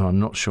I'm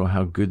not sure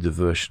how good the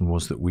version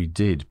was that we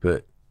did,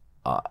 but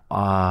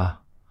I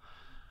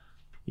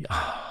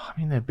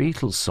mean, they're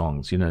Beatles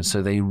songs,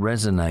 so they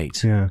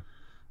resonate. Yeah.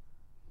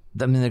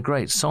 I mean, they're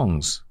great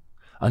songs.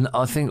 And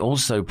I think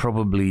also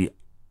probably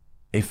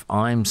if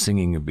I'm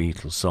singing a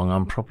Beatles song,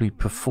 I'm probably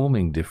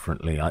performing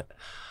differently.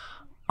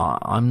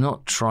 I'm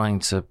not trying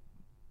to...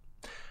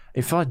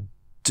 If I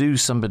do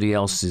somebody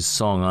else's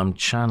song, I'm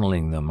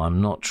channeling them.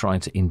 I'm not trying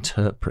to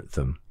interpret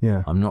them.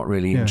 Yeah. I'm not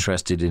really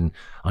interested in,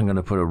 I'm going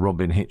to put a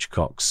Robin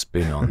Hitchcock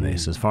spin on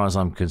this. As far as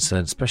I'm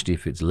concerned, especially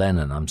if it's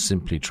Lennon, I'm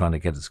simply trying to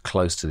get as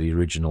close to the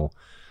original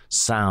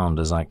sound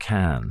as I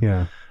can.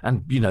 Yeah.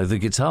 And, the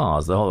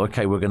guitars,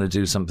 okay, we're going to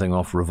do something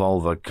off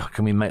Revolver.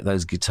 Can we make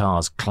those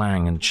guitars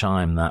clang and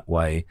chime that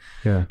way?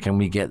 Yeah. Can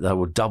we get that,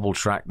 we'll double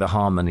track the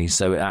harmony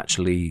so it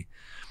actually,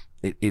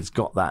 it's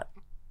got that,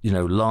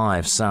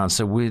 live sound.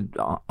 So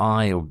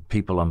I or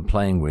people I'm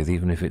playing with,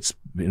 even if it's,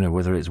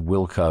 whether it's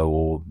Wilco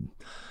or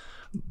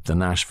the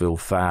Nashville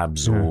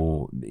Fabs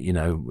or,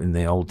 in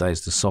the old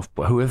days, the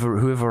Softboy,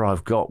 whoever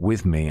I've got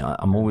with me,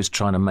 I'm always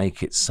trying to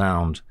make it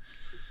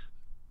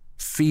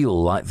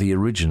feel like the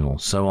original.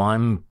 So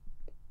I'm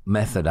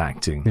method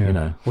acting,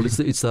 Well,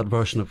 it's that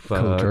version of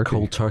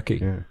Cold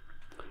Turkey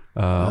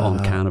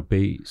on Can of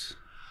Bees.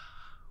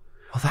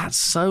 Well, that's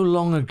so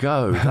long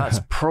ago. That's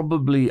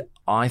probably...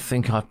 I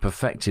think I've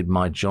perfected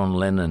my John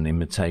Lennon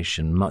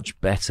imitation much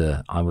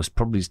better. I was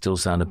probably still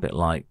sound a bit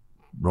like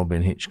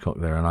Robin Hitchcock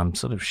there, and I'm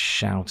sort of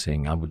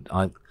shouting. I would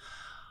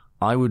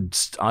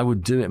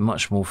do it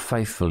much more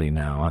faithfully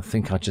now. I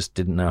think I just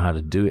didn't know how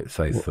to do it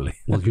faithfully.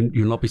 Well,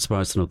 you'll not be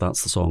surprised to know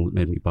that's the song that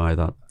made me buy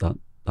that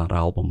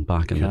album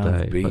back in the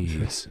day.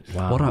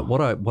 Wow.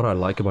 What I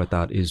like about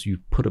that is you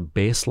put a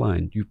bass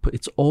line.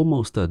 It's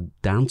almost a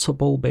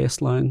danceable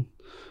bass line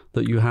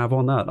that you have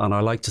on that, and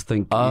I like to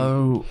think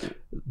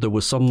there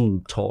was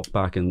some talk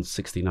back in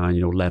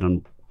 '69.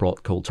 Lennon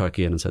brought Cold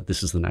Turkey in and said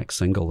this is the next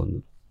single,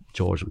 and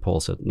George and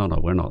Paul said no,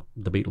 we're not.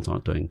 The Beatles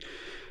aren't doing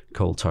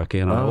Cold Turkey,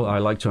 and I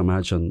like to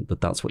imagine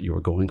that's what you were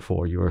going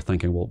for. You were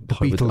thinking, well,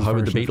 how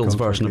would the Beatles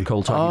version of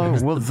Cold Turkey? Oh,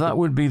 well, that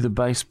would be the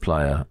bass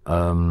player,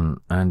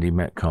 Andy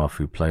Metcalf,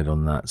 who played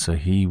on that. So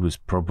he was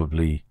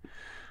probably,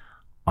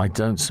 I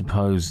don't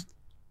suppose.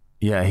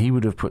 Yeah, he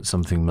would have put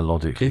something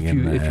melodically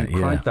in there. If you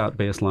crank that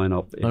bass line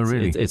up,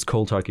 it's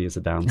Cold Turkey as a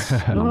dance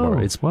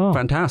number. It's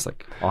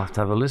fantastic. I'll have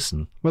to have a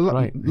listen.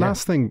 Well,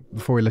 last thing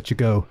before we let you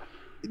go.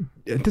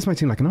 This might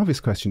seem like an obvious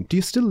question. Do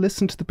you still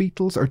listen to the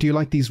Beatles, or do you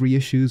like these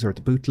reissues or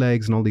the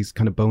bootlegs and all these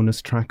kind of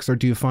bonus tracks, or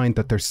do you find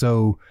that they're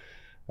so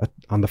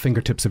on the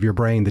fingertips of your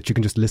brain that you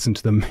can just listen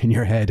to them in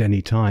your head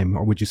any time,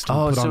 or would you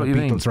still put on a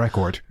Beatles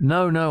record?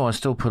 No, I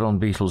still put on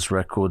Beatles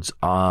records.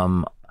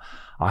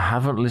 I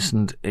haven't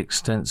listened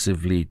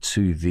extensively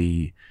to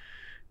the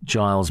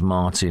Giles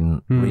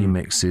Martin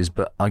remixes,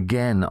 but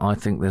again, I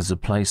think there's a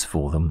place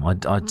for them. I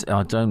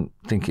don't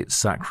think it's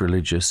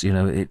sacrilegious.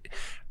 It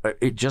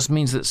just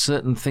means that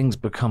certain things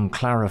become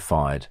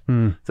clarified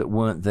that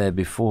weren't there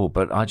before.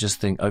 But I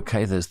just think,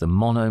 okay, there's the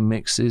mono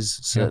mixes,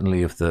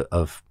 certainly of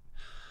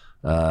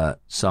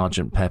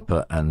Sgt.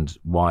 Pepper and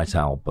White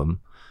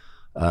Album.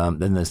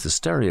 Then there's the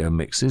stereo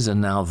mixes,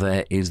 and now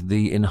there is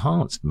the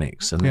enhanced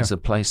mix. And there's a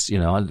place,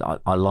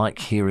 I like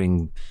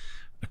hearing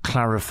a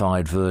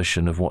clarified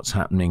version of what's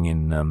happening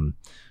in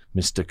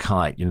Mr.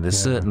 Kite. There's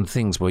certain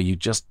things where you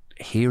just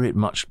hear it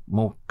much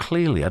more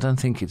clearly. I don't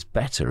think it's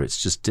better,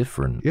 it's just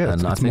different. Yeah,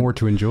 and it's more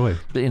to enjoy.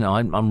 But,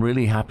 I'm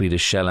really happy to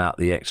shell out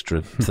the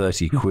extra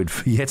 30 quid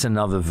for yet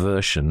another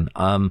version.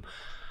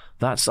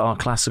 That's our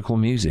classical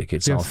music.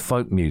 It's our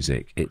folk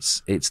music.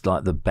 It's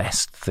like the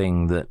best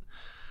thing that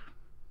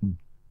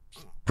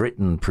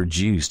Britain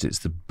produced. It's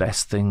the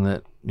best thing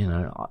that,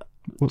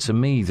 to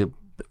me,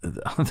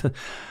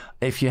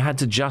 if you had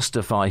to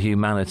justify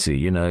humanity,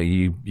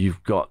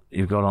 you've got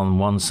on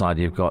one side,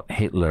 you've got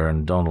Hitler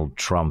and Donald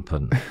Trump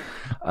and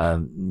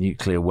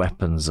nuclear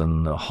weapons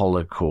and the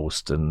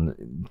Holocaust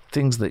and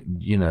things that,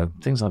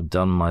 things I've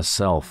done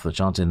myself,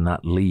 which aren't in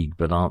that league,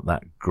 but aren't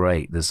that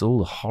great. There's all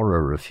the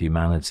horror of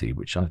humanity,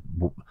 which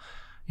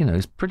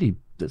is pretty,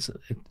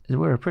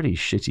 we're a pretty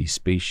shitty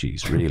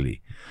species,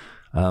 really.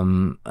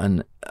 And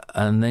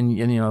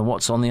then,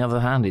 what's on the other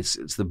hand?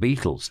 It's the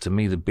Beatles. To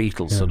me, the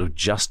Beatles sort of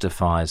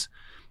justifies.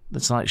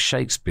 It's like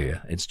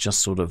Shakespeare. It's just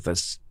sort of,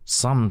 there's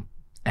some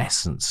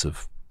essence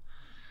of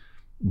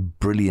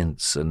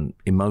brilliance and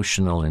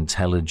emotional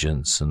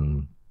intelligence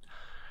and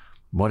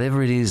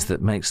whatever it is that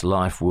makes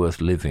life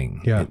worth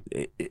living.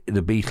 The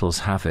Beatles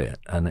have it,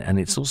 and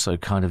it's also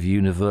kind of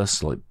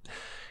universal.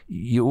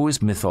 you always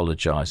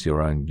mythologize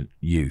your own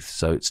youth,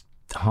 so it's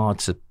hard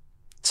to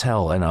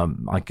tell. And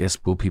I guess,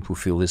 will people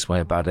feel this way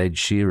about Ed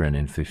Sheeran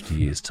in 50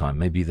 years' time?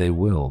 Maybe they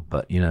will.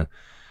 But,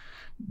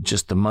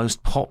 just the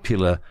most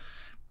popular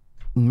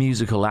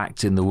musical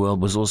act in the world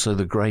was also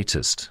the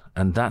greatest.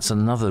 And that's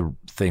another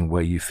thing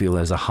where you feel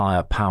there's a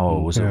higher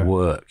power was at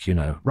work,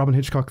 Robyn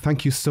Hitchcock,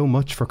 thank you so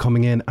much for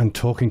coming in and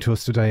talking to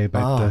us today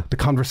about the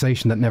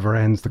conversation that never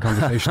ends, the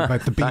conversation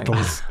about the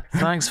Beatles.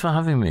 Thanks for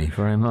having me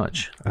very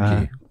much.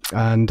 Thank you.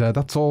 And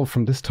that's all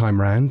from this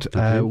time round.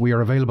 We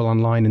are available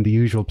online in the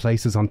usual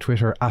places on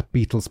Twitter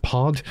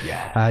 @BeatlesPod.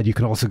 Yeah. You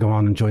can also go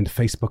on and join the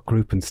Facebook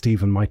group, and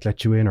Stephen might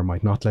let you in or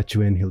might not let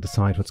you in. He'll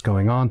decide what's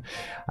going on.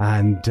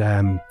 And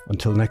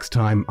until next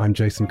time, I'm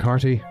Jason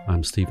Carty.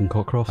 I'm Stephen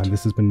Cockcroft. And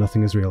this has been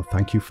Nothing Is Real.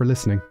 Thank you for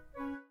listening.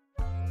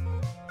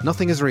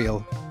 Nothing Is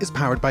Real is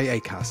powered by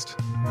Acast.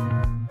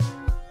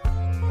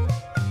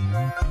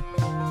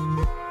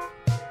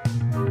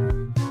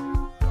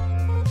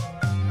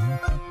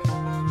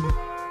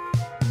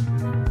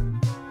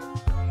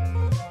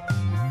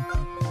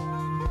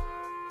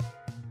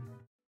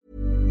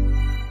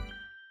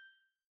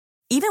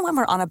 Even when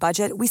we're on a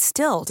budget, we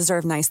still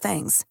deserve nice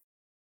things.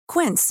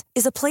 Quince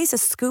is a place to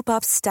scoop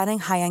up stunning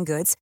high-end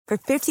goods for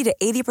 50 to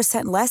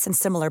 80% less than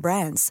similar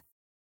brands.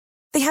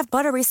 They have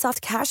buttery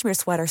soft cashmere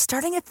sweaters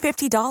starting at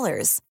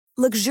 $50,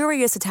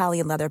 luxurious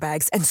Italian leather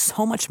bags, and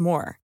so much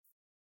more.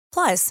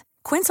 Plus,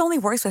 Quince only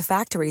works with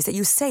factories that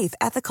use safe,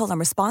 ethical, and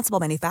responsible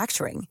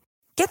manufacturing.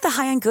 Get the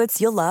high-end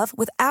goods you'll love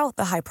without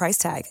the high price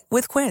tag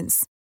with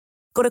Quince.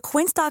 Go to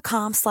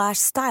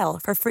quince.com/style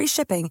for free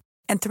shipping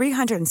and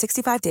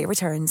 365-day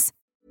returns.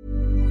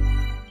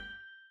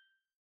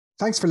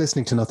 Thanks for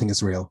listening to Nothing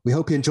Is Real. We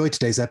hope you enjoyed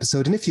today's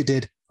episode, and if you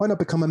did, why not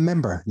become a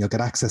member? You'll get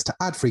access to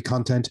ad-free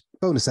content,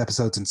 bonus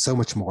episodes, and so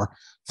much more.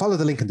 Follow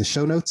the link in the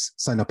show notes,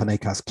 sign up on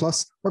Acast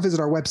Plus, or visit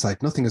our website,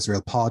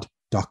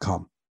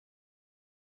 nothingisrealpod.com.